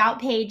this about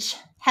page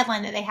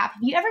headline that they have.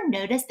 Have you ever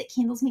noticed that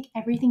candles make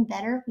everything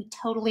better? We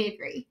totally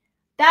agree.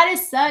 That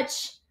is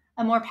such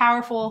a more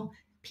powerful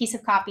piece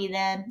of copy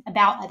than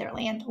about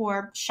Otherland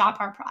or shop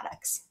our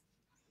products.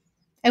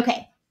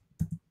 Okay.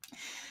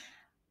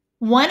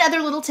 One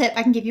other little tip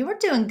I can give you. We're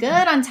doing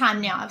good on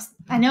time now.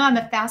 I know I'm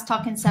a fast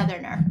talking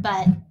Southerner,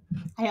 but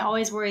I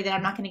always worry that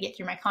I'm not going to get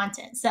through my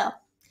content. So I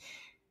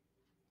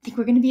think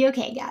we're going to be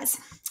okay, guys.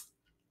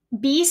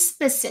 Be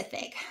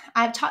specific.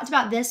 I've talked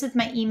about this with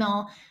my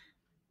email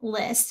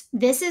list.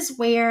 This is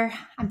where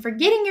I'm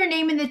forgetting your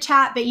name in the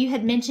chat, but you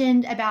had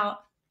mentioned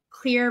about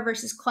clear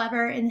versus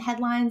clever in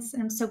headlines,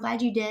 and I'm so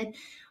glad you did.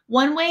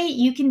 One way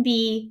you can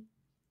be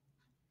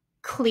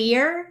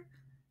clear,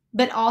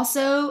 but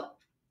also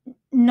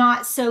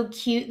not so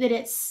cute that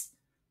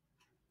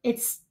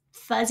it's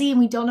fuzzy and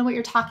we don't know what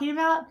you're talking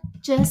about.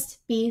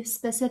 Just be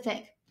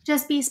specific.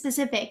 Just be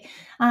specific.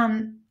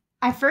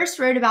 I first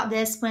wrote about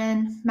this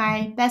when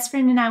my best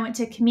friend and I went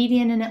to a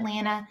comedian in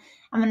Atlanta.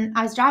 When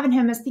I was driving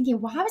home, I was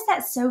thinking, why was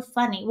that so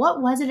funny?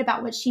 What was it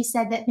about what she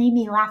said that made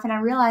me laugh? And I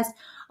realized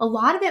a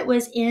lot of it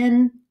was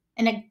and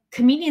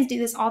comedians do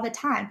this all the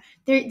time.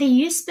 They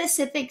use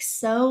specifics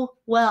so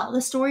well.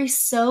 The story's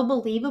so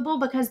believable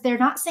because they're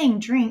not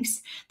saying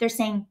drinks. They're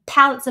saying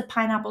pallets of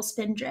pineapple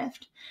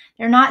spindrift.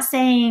 They're not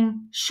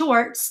saying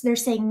shorts. They're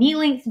saying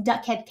knee-length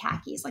duckhead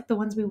khakis, like the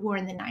ones we wore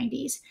in the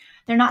 90s.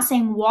 They're not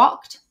saying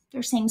walked.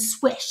 They're saying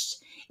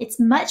swished. It's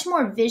much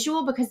more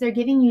visual because they're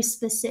giving you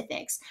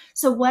specifics.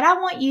 So what I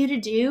want you to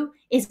do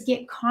is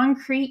get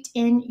concrete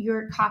in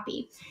your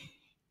copy.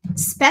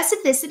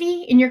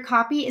 Specificity in your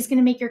copy is going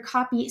to make your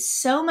copy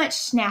so much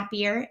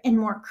snappier and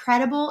more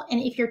credible.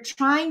 And if you're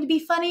trying to be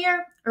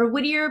funnier or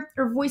wittier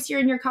or voicier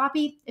in your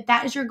copy, if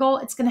that is your goal,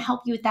 it's going to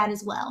help you with that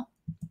as well.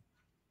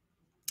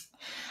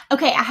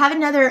 Okay, I have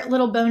another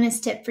little bonus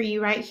tip for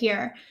you right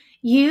here.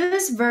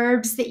 Use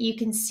verbs that you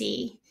can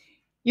see.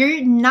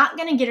 You're not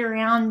going to get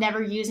around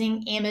never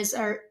using am-is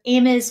or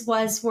am-is,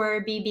 was,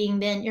 were, be, being,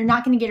 been. You're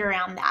not going to get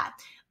around that.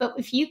 But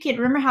if you could,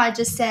 remember how I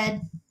just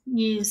said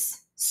use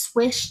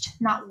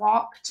swished, not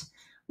walked.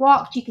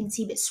 Walked, you can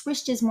see, but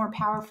swished is more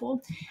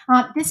powerful.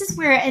 This is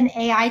where an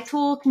AI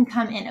tool can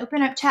come in.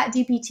 Open up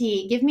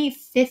ChatGPT. Give me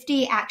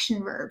 50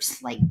 action verbs.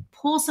 Like,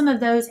 pull some of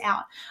those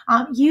out.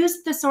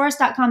 Use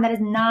thesaurus.com. That is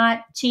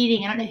not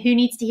cheating. I don't know who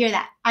needs to hear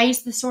that. I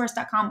use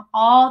thesaurus.com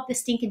all the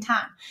stinking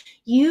time.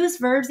 Use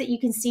verbs that you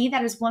can see.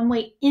 That is one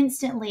way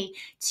instantly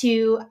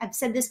to, I've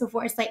said this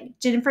before, it's like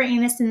Jennifer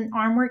Aniston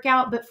arm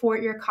workout, but for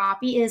your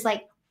copy is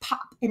like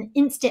pop, an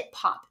instant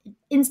pop. It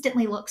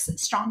instantly looks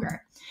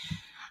stronger.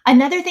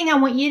 Another thing I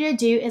want you to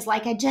do is,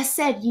 like I just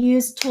said,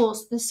 use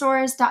tools,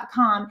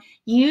 thesaurus.com.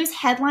 Use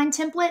headline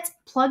templates,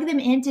 plug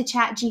them into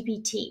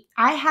ChatGPT.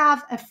 I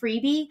have a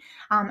freebie.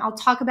 I'll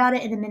talk about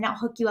it in a minute. I'll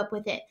hook you up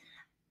with it.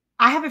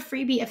 I have a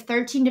freebie of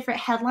 13 different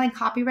headline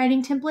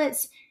copywriting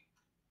templates.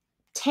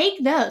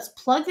 Take those,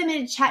 plug them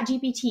into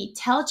ChatGPT.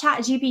 Tell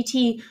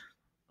ChatGPT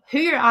who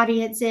your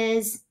audience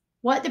is,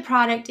 what the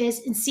product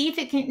is, and see if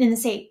it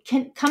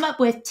can come up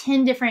with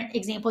 10 different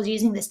examples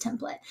using this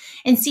template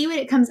and see what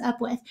it comes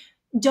up with.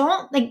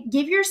 Don't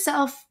give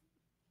yourself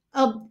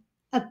a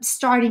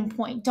starting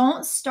point.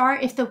 Don't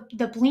start if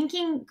the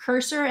blinking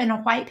cursor in a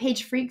white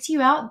page freaks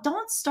you out.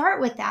 Don't start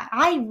with that.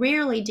 I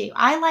rarely do.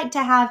 I like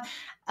to have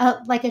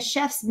a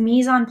chef's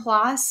mise en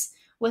place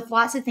with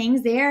lots of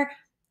things there.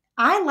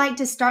 I like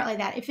to start like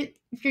that. If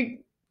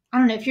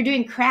you're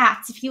doing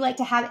crafts, if you like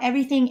to have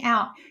everything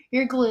out,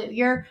 your glue,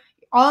 your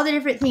all the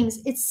different things,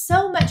 it's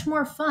so much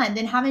more fun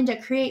than having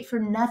to create for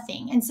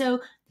nothing. And so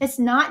it's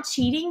not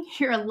cheating.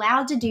 You're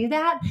allowed to do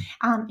that,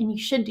 and you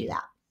should do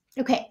that.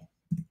 Okay.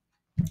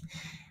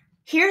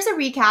 Here's a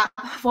recap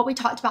of what we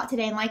talked about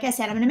today. And like I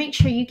said, I'm going to make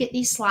sure you get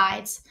these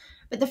slides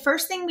But the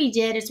first thing we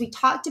did is we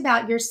talked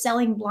about your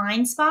selling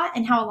blind spot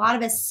and how a lot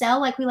of us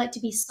sell like we like to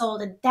be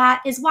sold. And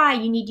that is why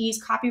you need to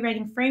use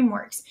copywriting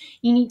frameworks.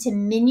 You need to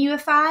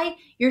menu-ify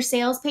your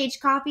sales page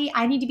copy.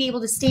 I need to be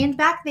able to stand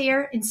back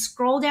there and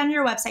scroll down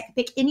your website.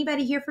 Pick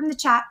anybody here from the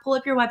chat, pull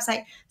up your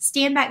website,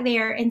 stand back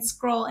there and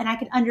scroll, and I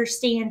can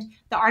understand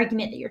the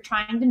argument that you're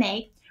trying to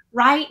make.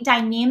 Write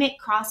dynamic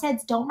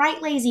crossheads. Don't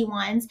write lazy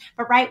ones,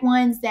 but write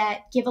ones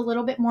that give a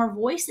little bit more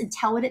voice and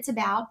tell what it's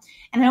about.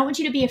 And I don't want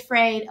you to be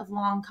afraid of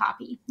long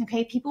copy.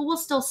 Okay. People will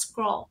still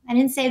scroll. I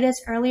didn't say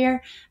this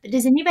earlier, but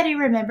does anybody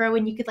remember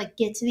when you could like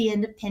get to the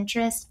end of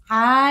Pinterest?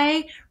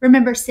 I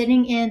remember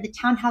sitting in the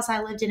townhouse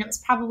I lived in. It was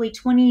probably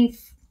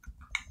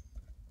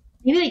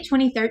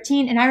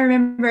 2013. And I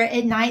remember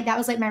at night, that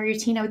was like my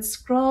routine. I would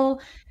scroll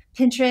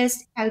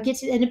Pinterest. I would get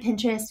to the end of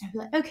Pinterest. I'd be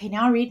like, okay,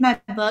 now I'll read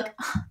my book.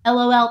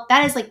 LOL.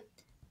 That is like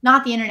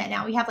not the internet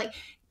now. We have like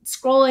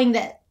scrolling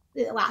that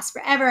lasts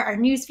forever. Our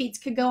news feeds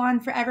could go on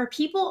forever.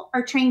 People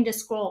are trained to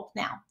scroll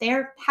now.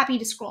 They're happy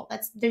to scroll.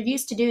 They're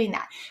used to doing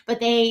that.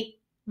 But they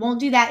won't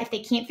do that if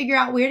they can't figure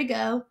out where to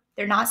go.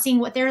 They're not seeing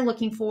what they're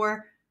looking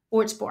for,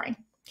 or it's boring.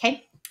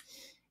 Okay.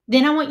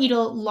 Then I want you to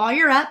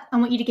lawyer up. I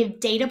want you to give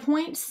data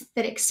points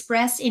that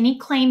express any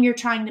claim you're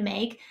trying to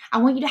make. I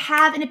want you to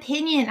have an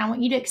opinion. I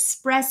want you to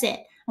express it.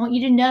 I want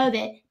you to know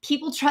that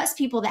people trust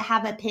people that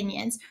have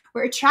opinions.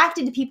 We're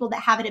attracted to people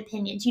that have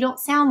opinions. You don't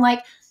sound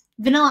like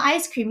vanilla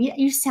ice cream.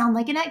 You sound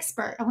like an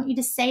expert. I want you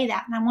to say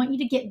that. And I want you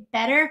to get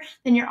better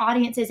than your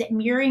audience is at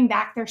mirroring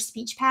back their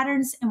speech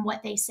patterns and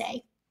what they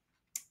say.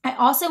 I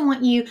also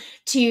want you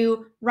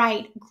to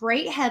write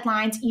great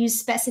headlines,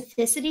 use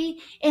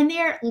specificity in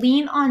there,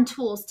 lean on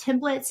tools,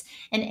 templates,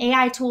 and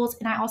AI tools.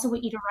 And I also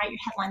want you to write your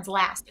headlines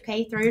last,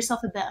 okay? Throw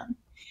yourself a bone.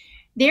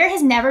 There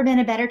has never been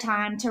a better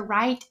time to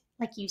write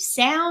like you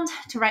sound,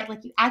 to write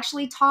like you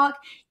actually talk.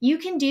 You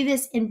can do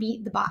this and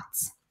beat the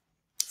bots.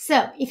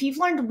 So if you've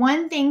learned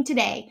one thing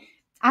today,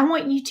 I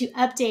want you to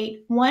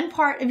update one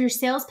part of your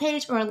sales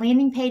page or a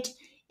landing page.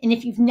 And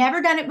if you've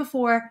never done it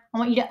before, I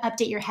want you to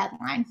update your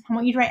headline. I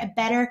want you to write a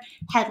better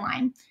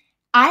headline.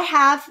 I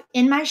have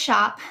in my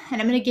shop,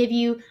 and I'm going to give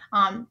you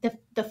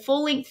the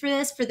full link for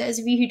this for those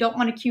of you who don't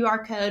want a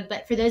QR code,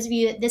 but for those of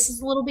you that this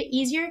is a little bit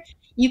easier,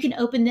 you can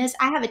open this.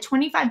 I have a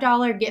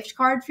 $25 gift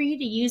card for you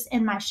to use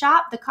in my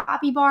shop, the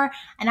copy bar,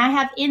 and I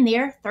have in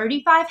there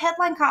 35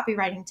 headline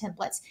copywriting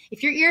templates.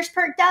 If your ears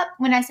perked up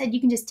when I said you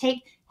can just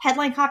take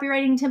headline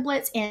copywriting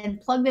templates and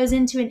plug those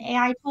into an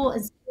AI tool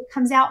and see what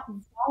comes out,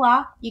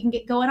 voila, you can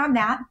get going on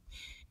that.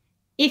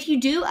 If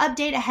you do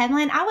update a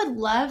headline, I would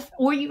love,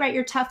 or you write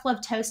your tough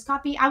love toast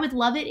copy, I would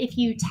love it if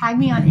you tag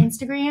me on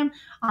Instagram.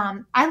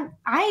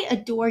 I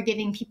adore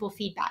giving people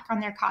feedback on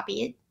their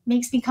copy. It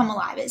makes me come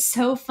alive. It's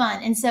so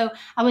fun. And so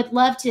I would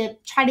love to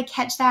try to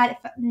catch that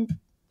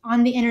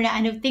on the internet.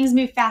 I know things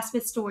move fast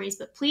with stories,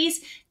 but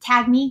please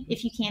tag me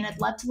if you can. I'd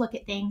love to look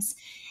at things.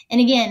 And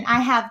again,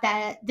 I have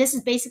that. This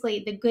is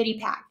basically the goodie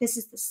pack. This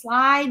is the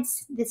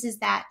slides. This is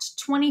that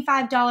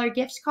 $25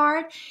 gift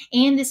card.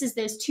 And this is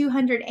those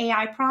 200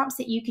 AI prompts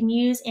that you can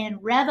use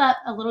and rev up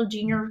a little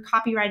junior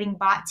copywriting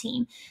bot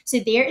team. So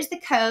there is the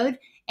code.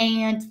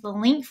 And the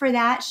link for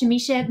that,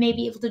 Shamisha may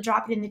be able to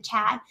drop it in the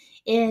chat,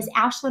 is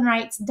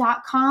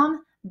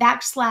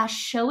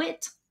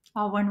ashlynwrites.com/showit.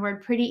 All one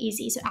word, pretty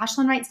easy. So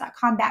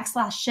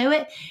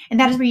ashlynwrites.com/showit. And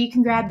that is where you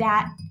can grab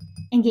that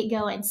and get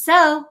going.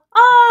 So,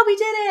 we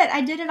did it.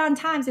 I did it on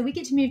time. So we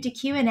get to move to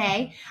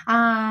Q&A.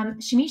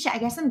 Shamisha, I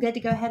guess I'm good to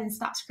go ahead and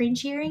stop screen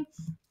sharing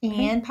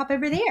and pop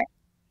over there.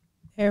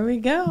 There we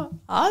go.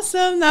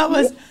 Awesome. That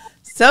was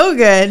so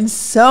good.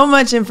 So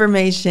much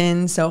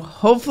information. So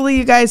hopefully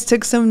you guys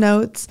took some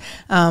notes.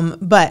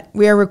 But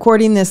we are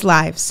recording this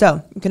live.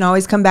 So you can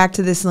always come back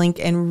to this link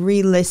and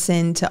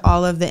re-listen to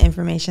all of the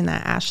information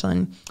that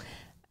Ashlyn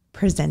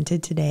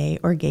presented today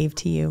or gave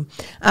to you.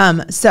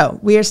 So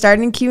we are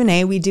starting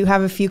Q&A. We do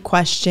have a few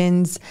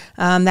questions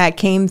that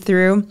came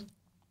through.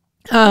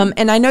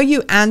 And I know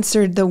you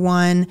answered the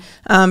one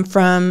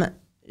from,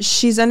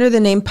 she's under the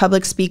name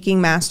Public Speaking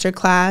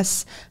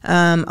Masterclass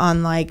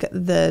on like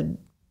the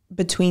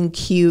between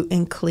cute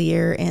and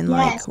clear and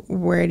like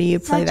where do you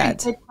play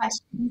that? Such a good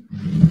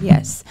question.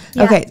 Yes.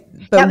 Yeah. Okay.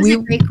 But that was a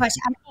great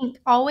question. I think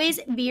always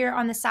veer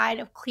on the side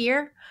of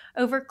clear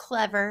over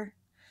clever.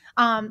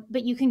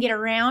 But you can get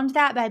around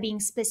that by being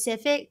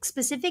specific.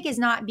 Specific is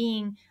not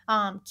being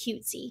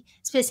cutesy.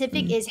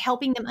 Specific is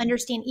helping them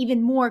understand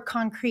even more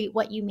concrete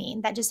what you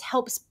mean. That just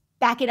helps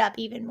back it up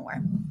even more.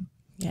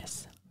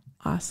 Yes.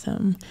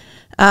 Awesome.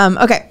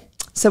 Okay.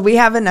 So we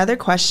have another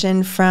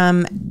question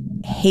from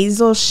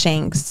Hazel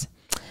Shanks.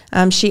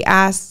 She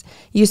asked,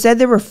 you said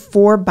there were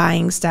 4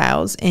 buying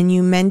styles and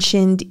you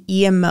mentioned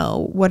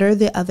EMO. What are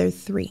the other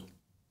 3?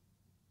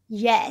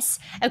 Yes.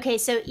 Okay.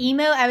 So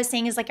emo, I was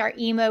saying, is like our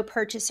emo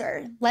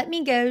purchaser. Let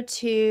me go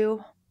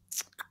to,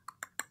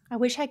 I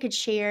wish I could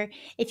share.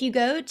 If you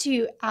go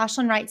to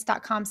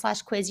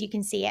ashlynwrites.com/quiz, you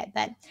can see it.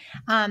 But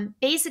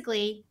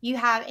basically, you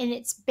have, and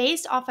it's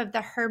based off of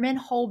the Herman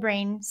whole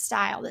brain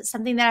style. That's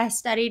something that I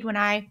studied when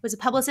I was a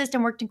publicist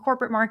and worked in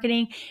corporate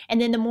marketing.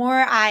 And then the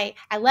more I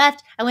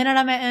left, I went out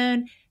on my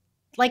own,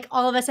 like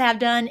all of us have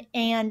done.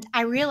 And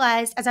I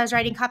realized as I was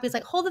writing copy, it's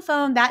like, hold the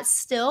phone, that's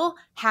still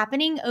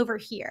happening over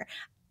here.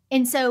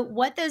 And so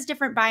what those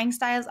different buying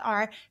styles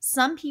are,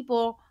 some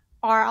people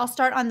are, I'll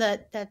start on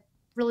the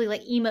really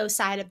like emo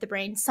side of the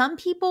brain. Some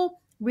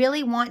people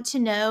really want to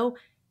know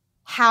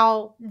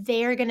how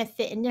they're going to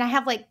fit. And I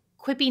have like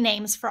quippy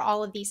names for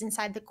all of these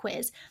inside the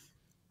quiz,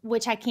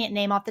 which I can't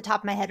name off the top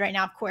of my head right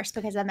now, of course,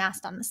 because I'm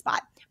asked on the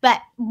spot.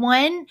 But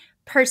one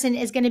person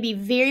is going to be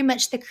very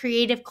much the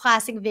creative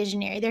classic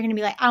visionary. They're going to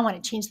be like, I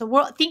want to change the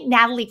world. Think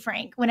Natalie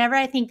Frank. Whenever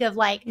I think of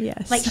like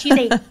she's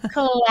a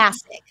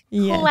classic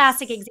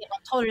example.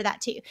 I told her that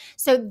too.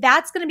 So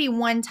that's going to be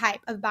one type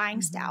of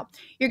buying style.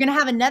 You're going to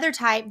have another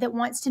type that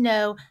wants to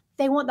know,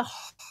 they want the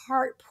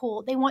heart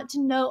pull. They want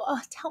to know, oh,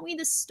 tell me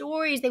the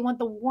stories. They want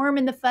the warm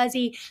and the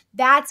fuzzy.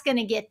 That's going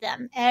to get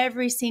them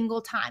every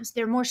single time. So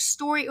they're more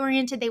story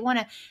oriented. They want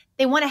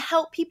to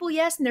help people,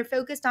 yes, and they're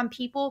focused on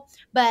people,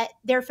 but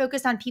they're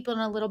focused on people in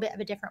a little bit of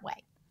a different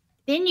way.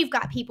 Then you've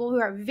got people who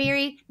are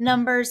very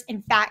numbers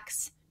and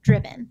facts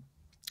driven.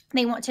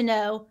 They want to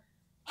know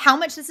how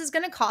much this is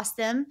going to cost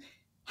them,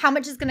 how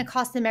much it's going to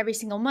cost them every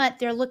single month.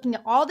 They're looking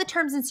at all the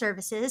terms and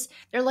services.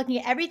 They're looking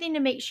at everything to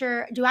make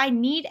sure, do I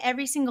need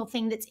every single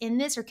thing that's in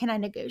this, or can I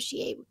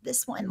negotiate with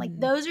this one? Like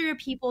those are your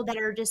people that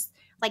are just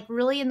like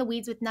really in the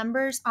weeds with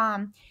numbers.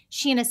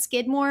 Sheena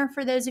Skidmore,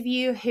 for those of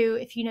you who,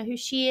 if you know who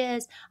she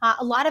is,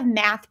 a lot of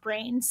math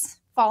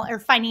brains fall, or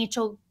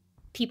financial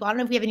people. I don't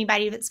know if we have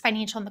anybody that's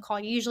financial on the call.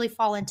 You usually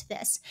fall into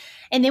this.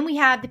 And then we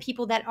have the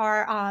people that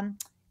are,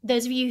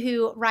 those of you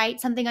who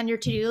write something on your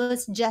to-do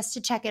list just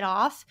to check it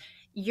off.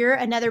 You're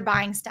another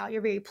buying style.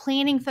 You're very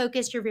planning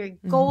focused. You're very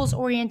goals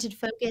oriented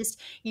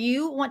focused.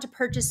 You want to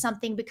purchase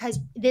something because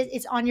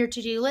it's on your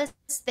to-do list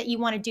that you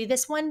want to do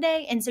this one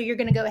day. And so you're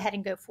going to go ahead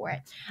and go for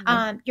it.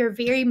 You're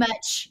very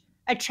much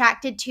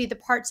attracted to the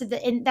parts of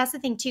and that's the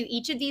thing too.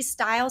 Each of these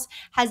styles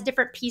has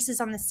different pieces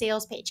on the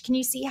sales page. Can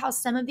you see how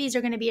some of these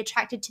are going to be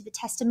attracted to the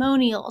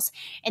testimonials?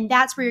 And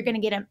that's where you're going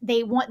to get them.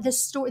 They want the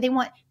story. They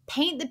want,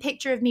 paint the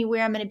picture of me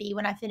where I'm going to be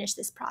when I finish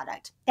this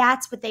product.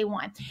 That's what they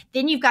want.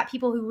 Then you've got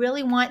people who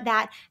really want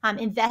that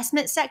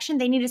investment section.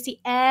 They need to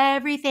see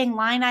everything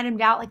line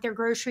itemed out like their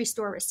grocery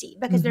store receipt,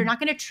 because they're not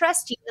going to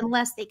trust you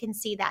unless they can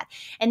see that.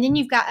 And then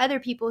you've got other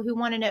people who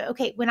want to know,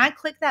 okay, when I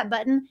click that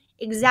button,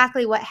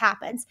 exactly what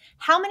happens.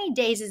 How many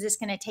days is this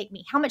going to take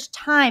me? How much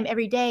time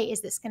every day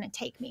is this going to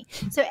take me?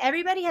 So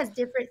everybody has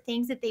different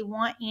things that they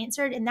want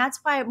answered. And that's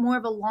why more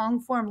of a long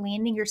form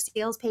landing your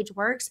sales page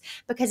works,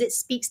 because it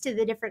speaks to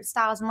the different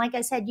styles. And like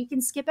I said, you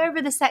can skip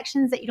over the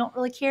sections that you don't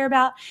really care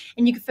about,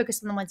 and you can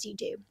focus on the ones you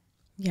do.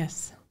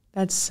 Yes,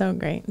 that's so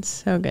great.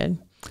 So good.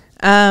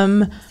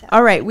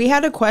 All right. We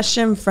had a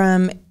question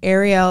from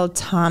Ariel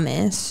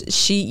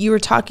Thomas. You were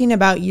talking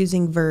about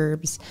using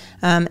verbs,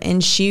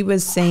 and she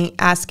was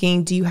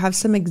asking, do you have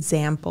some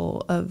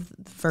example of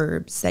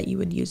verbs that you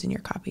would use in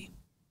your copy?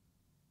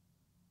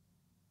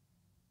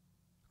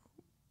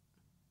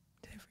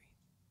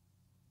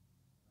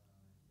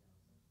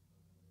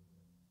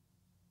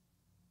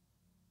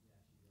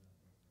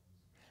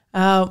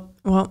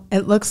 Well,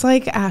 it looks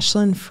like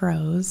Ashlyn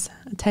froze.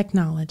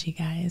 Technology,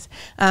 guys.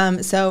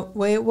 So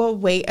we will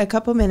wait a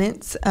couple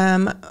minutes,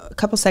 a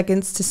couple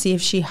seconds to see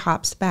if she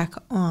hops back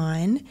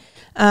on.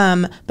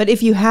 But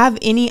if you have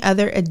any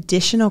other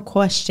additional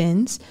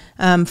questions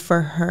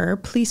for her,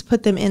 please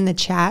put them in the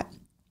chat.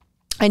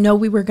 I know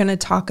we were going to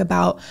talk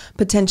about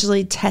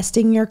potentially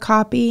testing your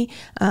copy,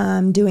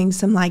 doing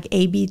some like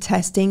A/B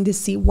testing to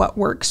see what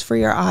works for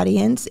your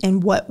audience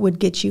and what would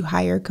get you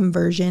higher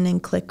conversion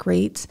and click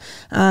rates.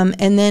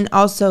 And then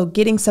also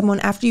getting someone,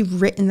 after you've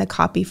written the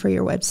copy for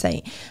your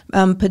website,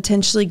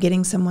 potentially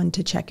getting someone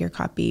to check your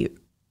copy,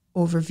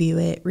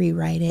 overview it,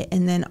 rewrite it,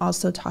 and then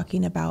also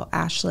talking about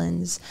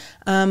Ashlyn's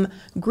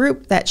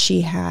group that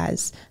she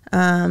has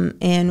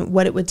and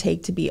what it would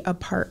take to be a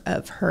part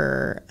of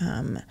her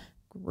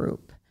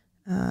group.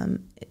 Are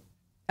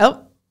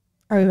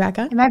we back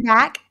on? Am I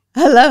back?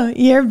 Hello,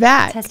 you're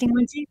back. Testing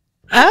 1 2.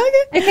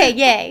 Okay,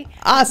 yay.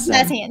 Awesome.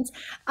 That's hands.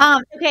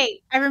 Okay,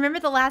 I remember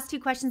the last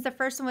two questions. The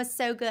first one was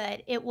so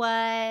good. It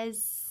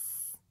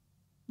was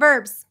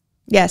verbs.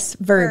 Yes,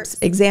 verbs.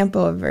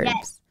 Example of verbs.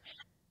 Yes.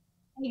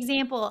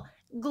 Example: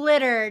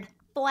 glittered,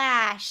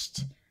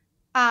 flashed,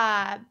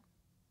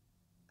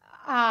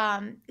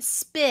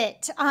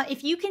 spit.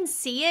 If you can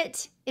see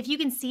it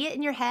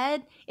in your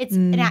head, it's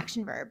an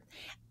action verb.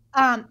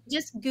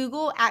 Just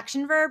Google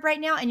action verb right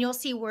now, and you'll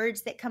see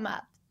words that come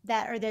up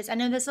that are those. I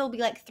know this will be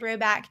like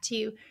throwback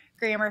to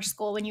grammar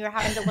school when you were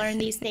having to learn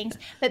these things,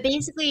 but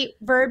basically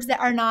verbs that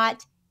are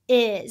not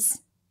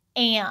is,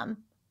 am,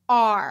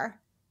 are,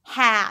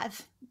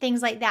 have,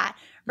 things like that.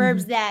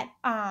 Verbs that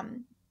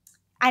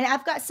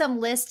I've got some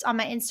lists on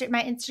my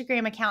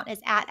Instagram account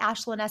is at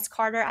Ashlyn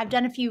Carter. I've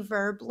done a few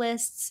verb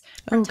lists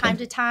from time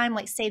to time,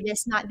 like say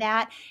this, not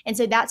that. And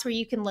so that's where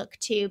you can look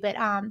too. But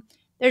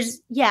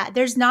there's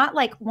not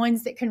like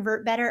ones that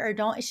convert better or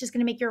don't. It's just going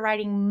to make your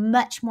writing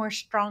much more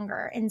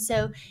stronger. And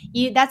so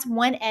that's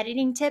one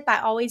editing tip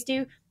I always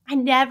do. I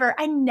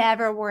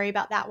never worry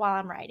about that while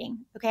I'm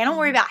writing. Okay. I don't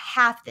worry about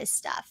half this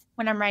stuff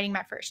when I'm writing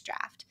my first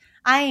draft.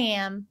 I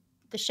am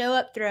the show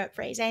up, throw up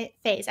phase.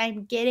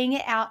 I'm getting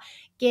it out,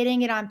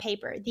 getting it on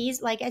paper.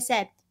 These, like I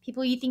said,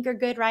 people you think are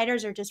good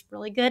writers are just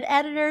really good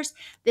editors.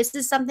 This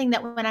is something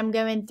that when I'm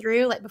going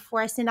through, like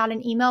before I send out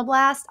an email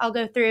blast, I'll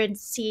go through and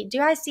see, do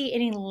I see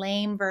any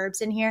lame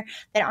verbs in here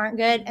that aren't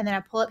good? And then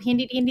I pull up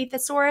handy dandy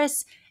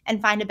thesaurus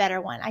and find a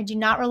better one. I do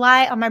not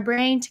rely on my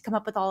brain to come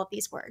up with all of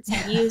these words.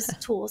 I use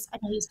tools. I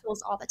use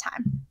tools all the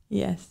time.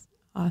 Yes.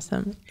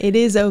 Awesome. It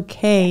is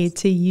okay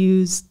to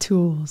use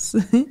tools.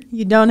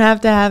 You don't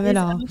have to have it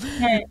all.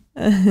 Okay.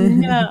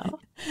 No.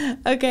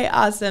 Okay,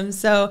 awesome.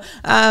 So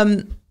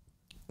I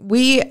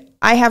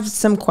have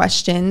some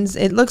questions.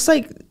 It looks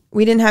like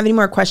we didn't have any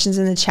more questions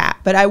in the chat,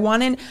 but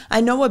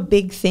I know a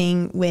big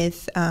thing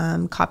with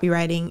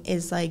copywriting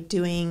is like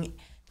doing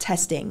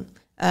testing.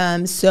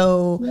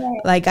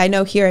 Like I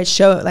know here at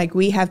Show, like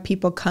we have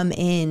people come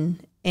in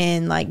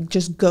and like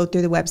just go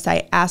through the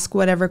website, ask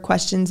whatever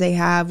questions they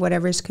have,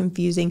 whatever's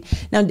confusing.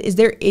 Now, is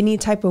there any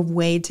type of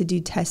way to do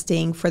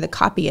testing for the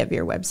copy of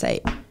your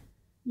website?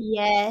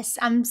 Yes,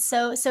 I'm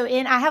so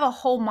in. I have a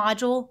whole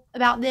module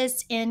about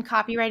this in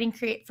copywriting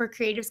for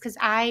creatives because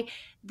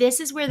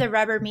this is where the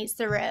rubber meets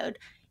the road.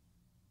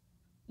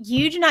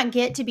 You do not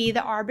get to be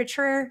the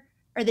arbiter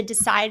or the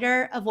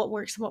decider of what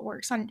works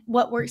and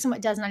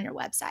what doesn't on your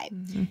website.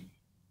 Mm-hmm.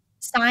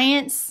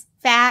 Science,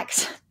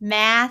 facts,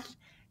 math,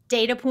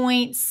 data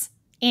points,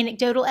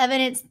 anecdotal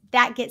evidence,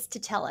 that gets to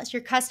tell us.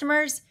 Your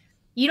customers,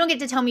 you don't get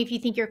to tell me if you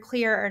think you're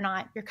clear or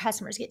not. Your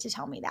customers get to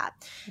tell me that.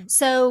 Mm-hmm.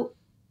 So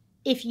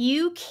if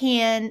you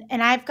can,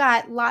 and I've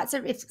got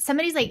if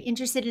somebody's like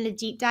interested in a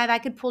deep dive, I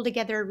could pull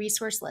together a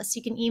resource list.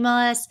 You can email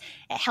us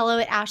at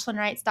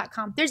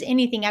hello@ashlynwrites.com. If there's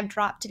anything I've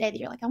dropped today that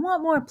you're like, I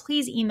want more,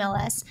 please email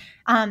us.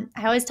 I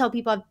always tell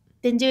people I've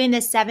been doing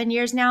this 7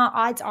 years now.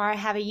 Odds are I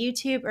have a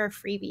YouTube or a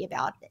freebie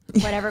about it,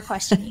 whatever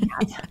question you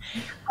have.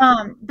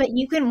 But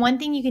one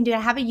thing you can do, I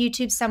have a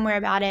YouTube somewhere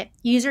about it,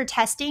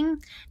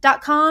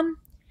 usertesting.com.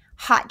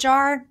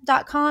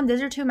 hotjar.com.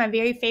 Those are two of my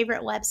very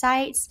favorite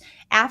websites.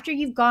 After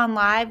you've gone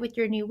live with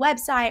your new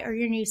website or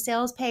your new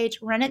sales page,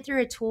 run it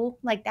through a tool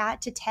like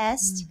that to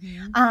test.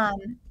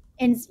 Mm-hmm.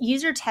 And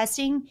user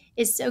testing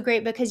is so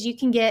great because you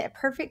can get a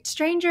perfect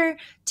stranger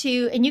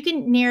and you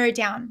can narrow it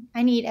down.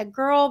 I need a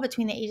girl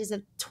between the ages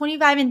of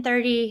 25 and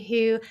 30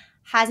 who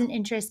has an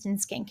interest in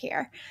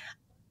skincare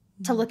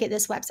to look at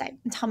this website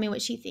and tell me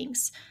what she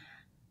thinks.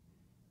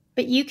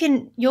 But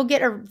you'll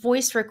get a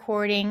voice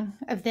recording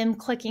of them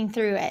clicking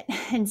through it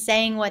and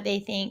saying what they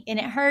think. And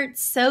it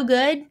hurts so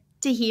good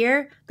to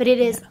hear, but it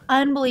is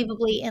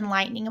unbelievably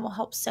enlightening and will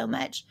help so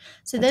much.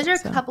 So those are a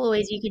couple of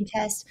ways you can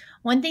test.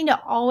 One thing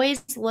to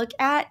always look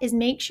at is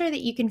make sure that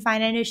you can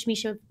find, I know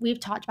Shamisha, we've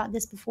talked about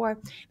this before,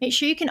 make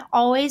sure you can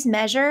always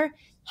measure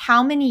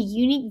how many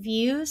unique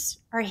views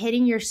are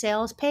hitting your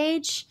sales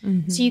page.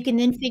 Mm-hmm. So you can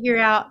then figure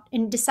out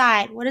and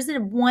decide what is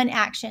the one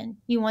action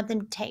you want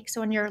them to take.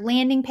 So on your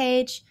landing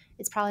page,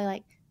 it's probably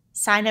like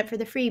sign up for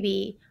the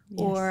freebie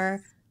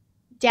or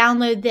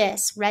download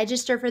this,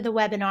 register for the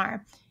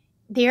webinar.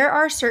 There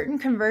are certain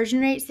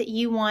conversion rates that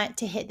you want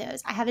to hit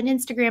those. I have an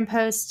Instagram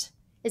post.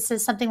 It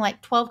says something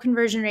like 12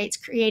 conversion rates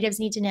creatives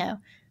need to know.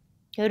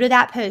 Go to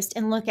that post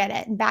and look at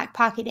it and back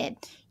pocket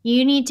it.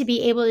 You need to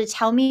be able to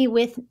tell me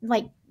with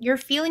like your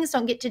feelings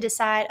don't get to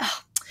decide,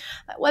 oh,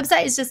 my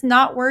website is just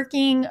not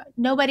working.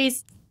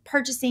 Nobody's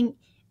purchasing.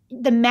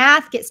 The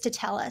math gets to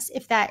tell us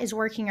if that is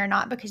working or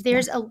not, because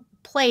there's a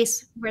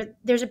place where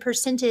there's a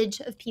percentage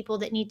of people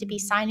that need to be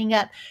signing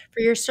up for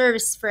your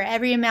service for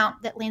every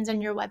amount that lands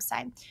on your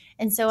website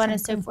and so on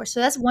and so forth. So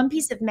that's one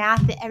piece of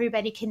math that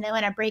everybody can know.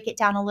 And I break it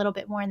down a little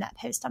bit more in that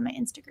post on my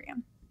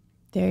Instagram.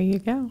 There you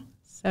go.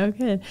 So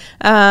good.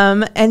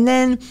 And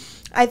then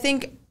I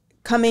think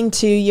coming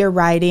to your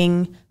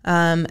writing,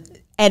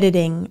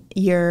 editing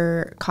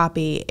your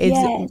copy,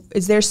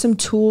 is there some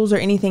tools or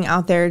anything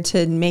out there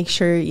to make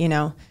sure,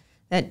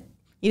 that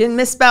you didn't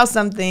misspell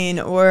something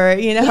or,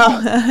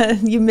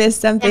 you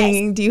missed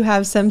something? Yes. Do you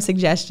have some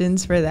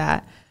suggestions for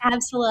that?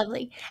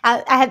 Absolutely.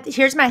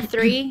 Here's my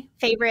 3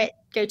 favorite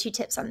go-to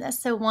tips on this.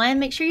 So 1,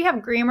 make sure you have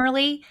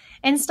Grammarly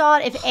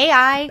installed. If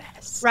AI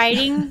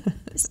writing,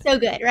 so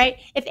good, right?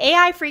 If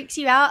AI freaks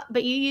you out,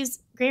 but you use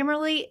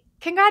Grammarly,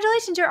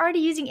 congratulations, you're already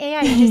using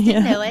AI. You just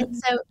didn't know it.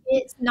 So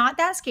it's not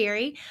that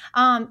scary.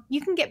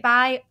 You can get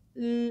by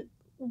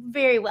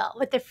very well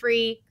with the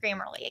free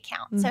Grammarly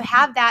account. So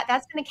have that.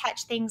 That's going to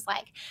catch things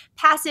like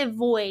passive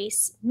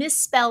voice,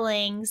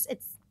 misspellings.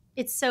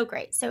 It's so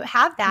great. So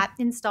have that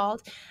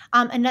installed.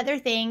 Another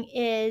thing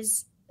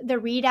is the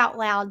read out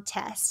loud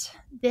test.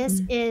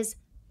 This is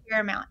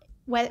paramount.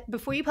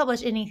 Before you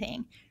publish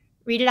anything,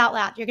 Read it out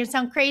loud. You're going to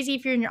sound crazy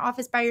if you're in your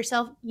office by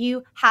yourself.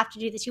 You have to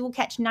do this. You will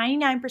catch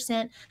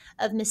 99%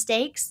 of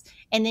mistakes.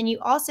 And then you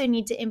also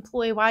need to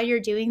employ, while you're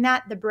doing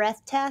that, the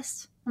breath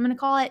test, I'm going to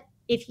call it.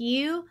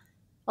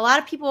 A lot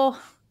of people,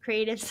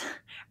 creatives,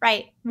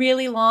 write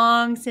really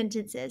long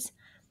sentences.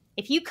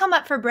 If you come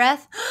up for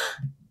breath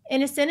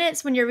in a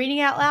sentence when you're reading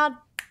it out loud,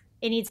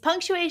 it needs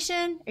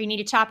punctuation or you need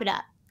to chop it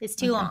up. It's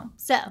too long.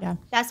 So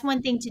that's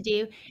one thing to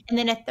do. And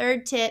then a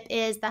third tip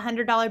is the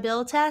 $100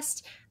 bill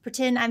test.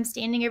 Pretend I'm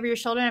standing over your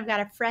shoulder and I've got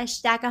a fresh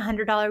stack of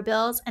 $100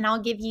 bills, and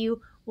I'll give you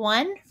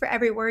one for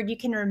every word you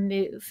can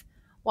remove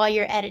while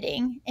you're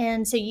editing.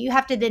 And so you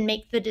have to then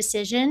make the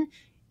decision,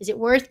 is it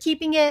worth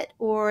keeping it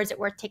or is it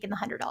worth taking the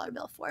 $100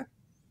 bill for?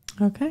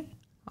 Okay.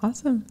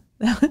 Awesome.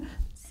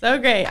 So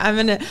great.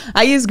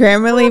 I use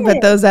Grammarly,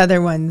 but those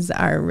other ones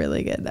are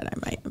really good that I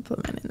might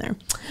implement in there.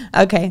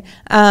 Okay.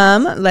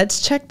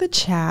 Let's check the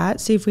chat,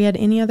 see if we had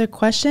any other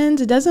questions.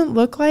 It doesn't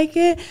look like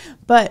it,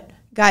 but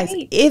guys,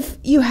 if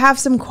you have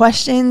some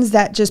questions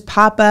that just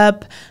pop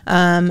up,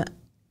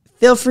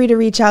 feel free to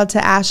reach out to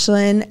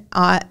Ashlyn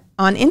on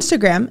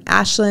Instagram,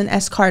 Ashlyn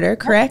S. Carter,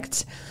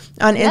 correct?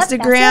 On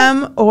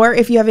Instagram, or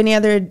if you have any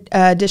other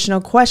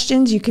additional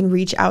questions, you can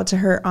reach out to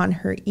her on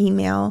her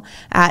email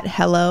at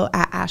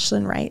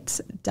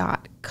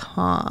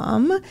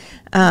hello@ashlynwrites.com.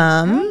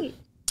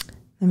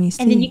 Let me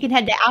see. And then you can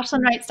head to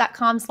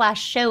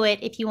ashlynwrites.com/showit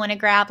if you want to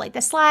grab like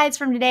the slides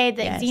from today,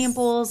 the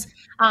examples.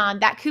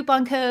 That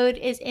coupon code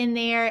is in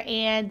there,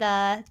 and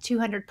the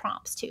 200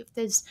 prompts too.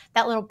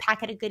 That little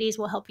packet of goodies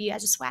will help you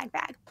as a swag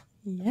bag.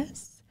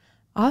 Yes.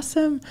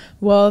 Awesome.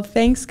 Well,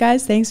 thanks,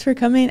 guys. Thanks for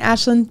coming.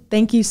 Ashlyn,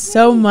 thank you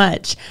so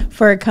much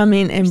for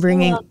coming and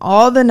bringing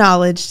all the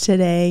knowledge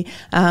today.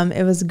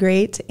 It was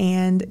great.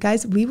 And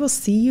guys, we will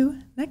see you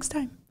next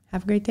time.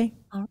 Have a great day.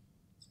 All right.